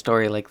at in the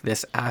story, like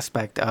this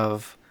aspect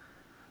of,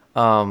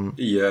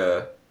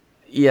 yeah,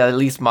 at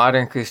least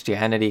modern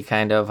Christianity,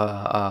 kind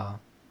of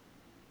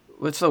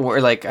what's the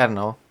word? Like, I don't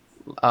know,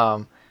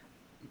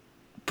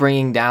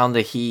 bringing down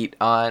the heat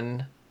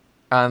on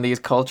these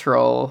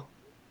cultural,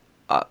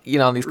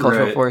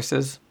 right.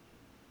 forces.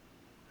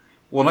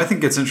 Well, and I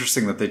think it's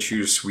interesting that they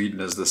choose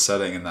Sweden as the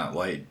setting in that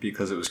light,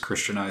 because it was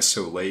Christianized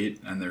so late,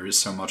 and there is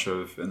so much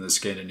of, in the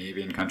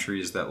Scandinavian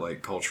countries, that,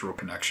 like, cultural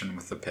connection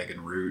with the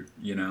pagan root,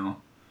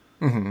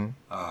 Mm-hmm.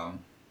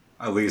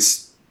 At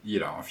least,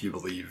 if you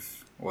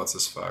believe, what's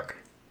his fuck?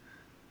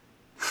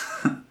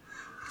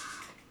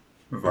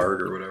 Varg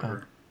or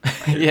whatever. I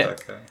hate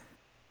that guy.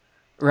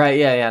 Right,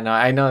 yeah, no,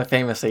 I know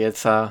famously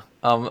it's, a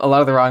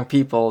lot of the wrong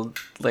people,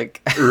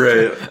 like,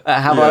 right.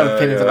 have a lot of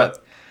opinions about.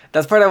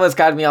 That's part of what's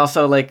got me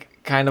also, like,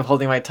 kind of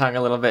holding my tongue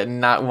a little bit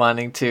and not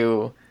wanting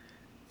to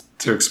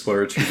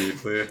explore too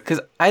deeply. Because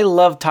I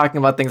love talking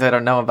about things I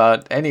don't know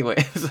about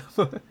anyways.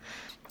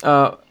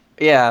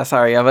 Yeah,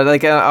 sorry, but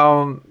like,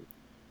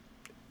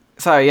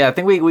 sorry, yeah, I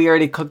think we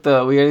already cooked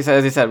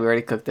as you said, we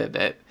already cooked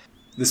it.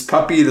 This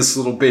puppy, this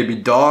little baby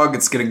dog,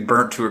 it's getting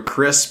burnt to a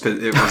crisp.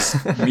 It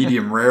was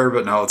medium rare,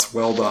 but now it's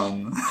well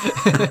done.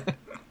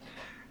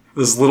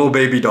 This little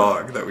baby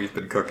dog that we've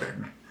been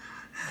cooking.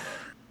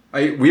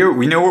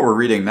 We know what we're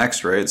reading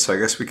next, right? So I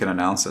guess we can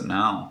announce it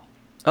now.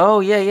 Oh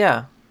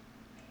yeah.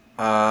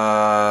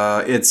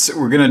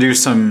 We're gonna do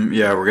some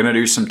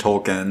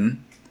Tolkien.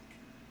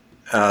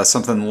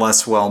 Something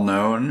less well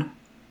known.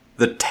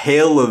 The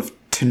Tale of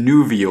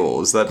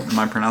Tinuviel. Am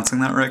I pronouncing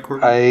that right,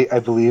 Courtney? I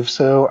believe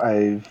so.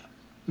 I've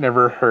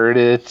never heard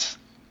it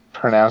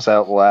pronounced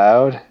out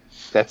loud.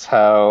 That's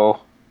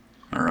how.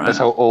 All right. That's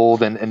how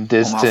old and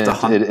distant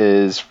it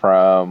is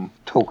from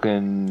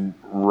Tolkien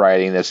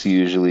writing that's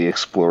usually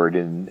explored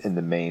in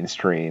the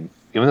mainstream.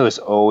 Even though it's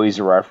always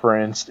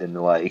referenced in,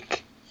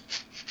 like,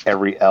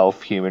 every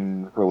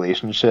elf-human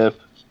relationship.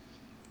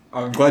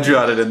 I'm glad you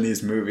added in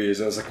these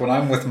movies. I was like, when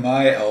I'm with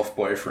my elf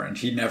boyfriend,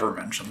 he never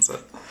mentions it.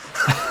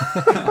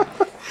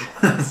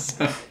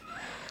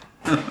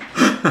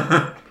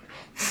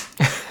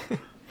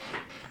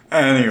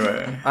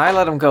 Anyway. I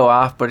let him go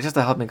off, but it's just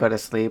to help me go to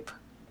sleep.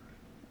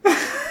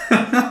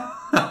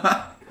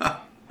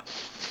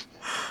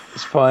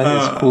 It's fun.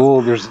 It's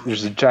cool.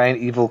 There's a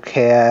giant evil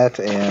cat,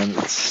 and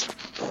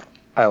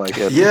I like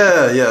it.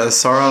 Yeah.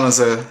 Sauron is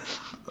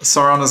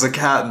a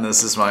cat, and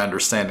this is my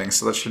understanding.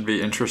 So that should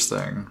be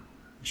interesting.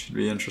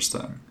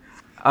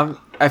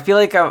 I feel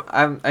like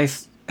I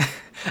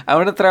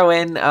want to throw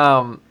in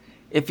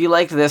if you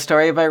liked this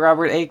story by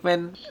Robert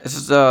Aickman. This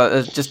is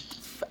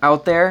just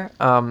out there.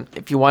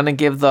 If you want to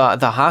give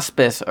the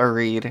Hospice a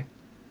read.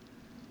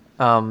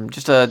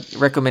 Just a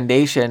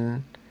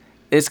recommendation.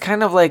 It's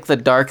kind of like the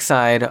dark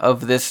side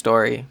of this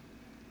story.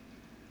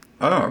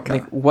 Oh, okay.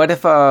 Like, what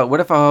if a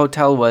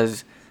hotel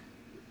was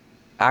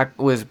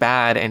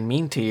bad and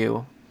mean to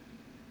you?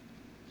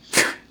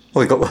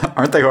 Like,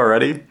 aren't they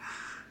already?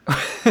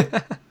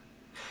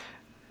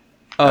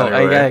 Anyway.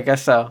 I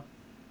guess so.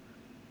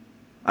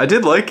 I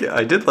did like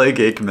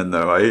Aickman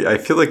though. I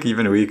feel like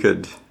even we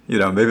could,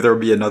 maybe there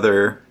would be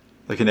another,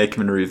 like, an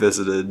Aickman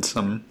revisited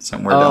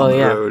somewhere down the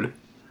road.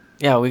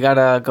 Yeah, we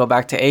gotta go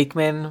back to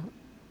Aickman.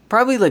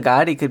 Probably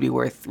Legati could be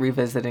worth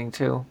revisiting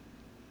too.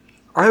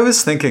 I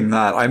was thinking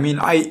that. I mean,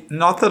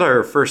 not that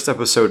our first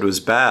episode was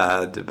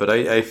bad, but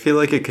I feel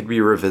like it could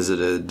be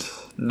revisited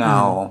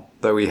now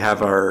that we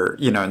have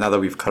now that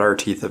we've cut our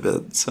teeth a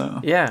bit.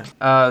 So Yeah.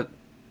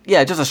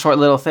 Yeah, just a short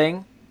little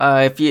thing.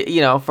 If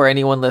for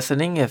anyone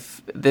listening,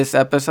 if this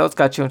episode's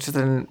got you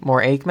interested in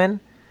more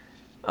Aickman,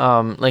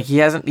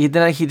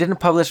 he didn't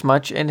publish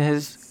much in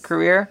his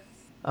career,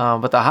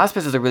 but The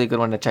Hospice is a really good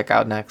one to check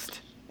out next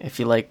if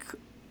you like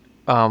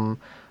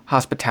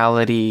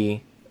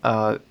hospitality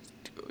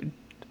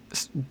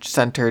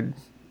centered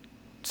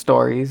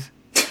stories.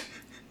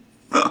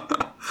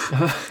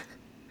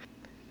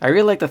 I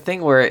really like the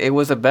thing where it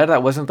was a bed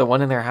that wasn't the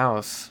one in their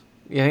house.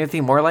 You have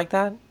anything more like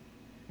that?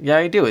 Yeah,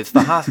 I do. It's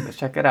The Hospice.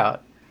 Check it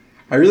out.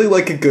 I really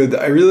like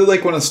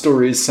when a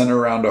story is centered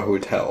around a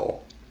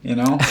hotel. You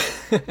know,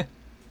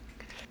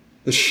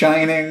 The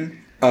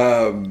Shining,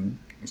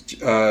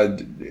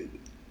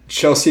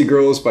 Chelsea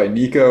Girls by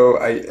Nico.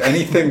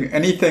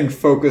 Anything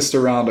focused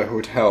around a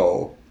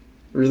hotel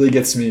really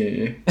gets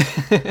me.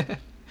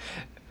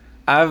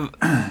 I've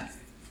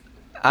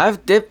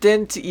dipped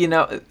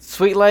into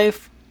Sweet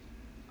Life,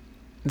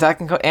 Zack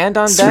and Cody, and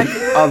On Deck.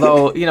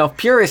 Although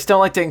purists don't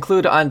like to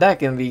include On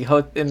Deck in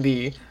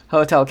the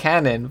hotel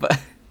canon, but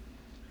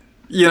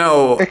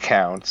it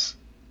counts.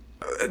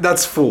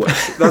 That's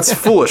foolish. That's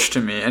foolish to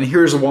me, and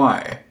here's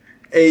why.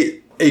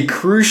 A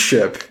cruise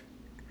ship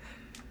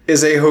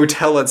is a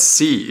hotel at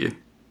sea.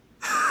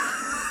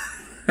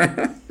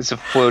 It's a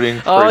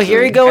floating prison. Oh,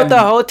 here we go with the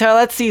hotel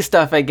at sea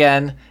stuff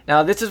again.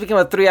 Now this has become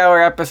a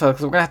 3-hour episode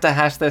because we're gonna have to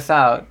hash this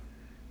out.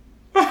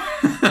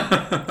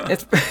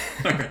 It's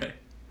Okay.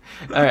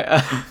 all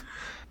right.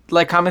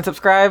 Like, comment,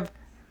 subscribe,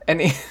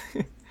 any.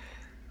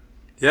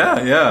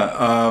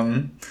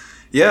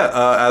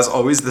 As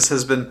always, this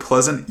has been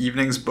Pleasant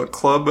Evenings Book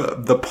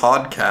Club, the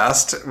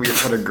podcast. We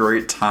have had a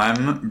great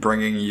time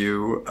bringing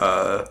you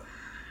Robert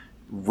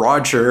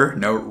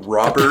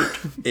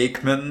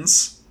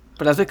Aickman's.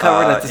 But as we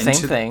covered, it's the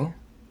same thing.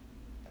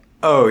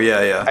 Oh,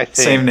 yeah.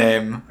 Same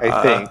name.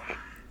 I think.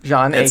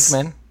 John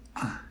Aickman.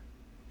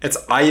 It's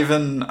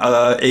Ivan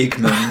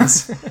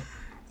Aickman's.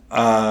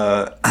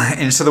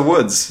 Into the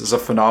Woods is a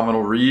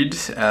phenomenal read,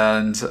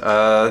 and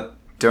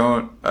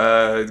don't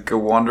go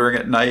wandering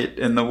at night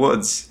in the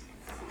woods.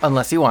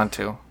 Unless you want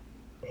to.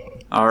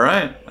 All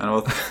right, and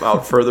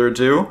without further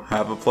ado,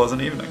 have a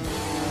pleasant evening. All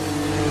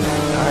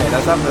right,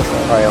 that's episode.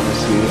 All right, I'll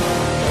see you.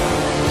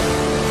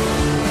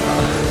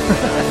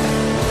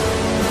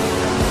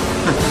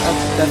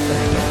 That's the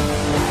name.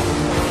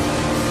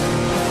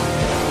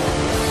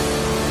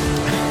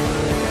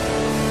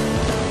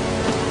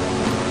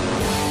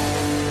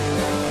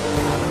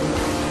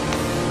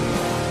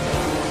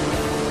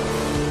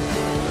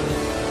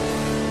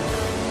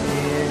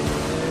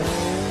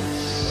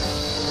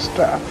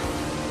 Stop.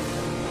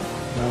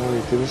 No,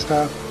 wait, did it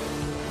stop?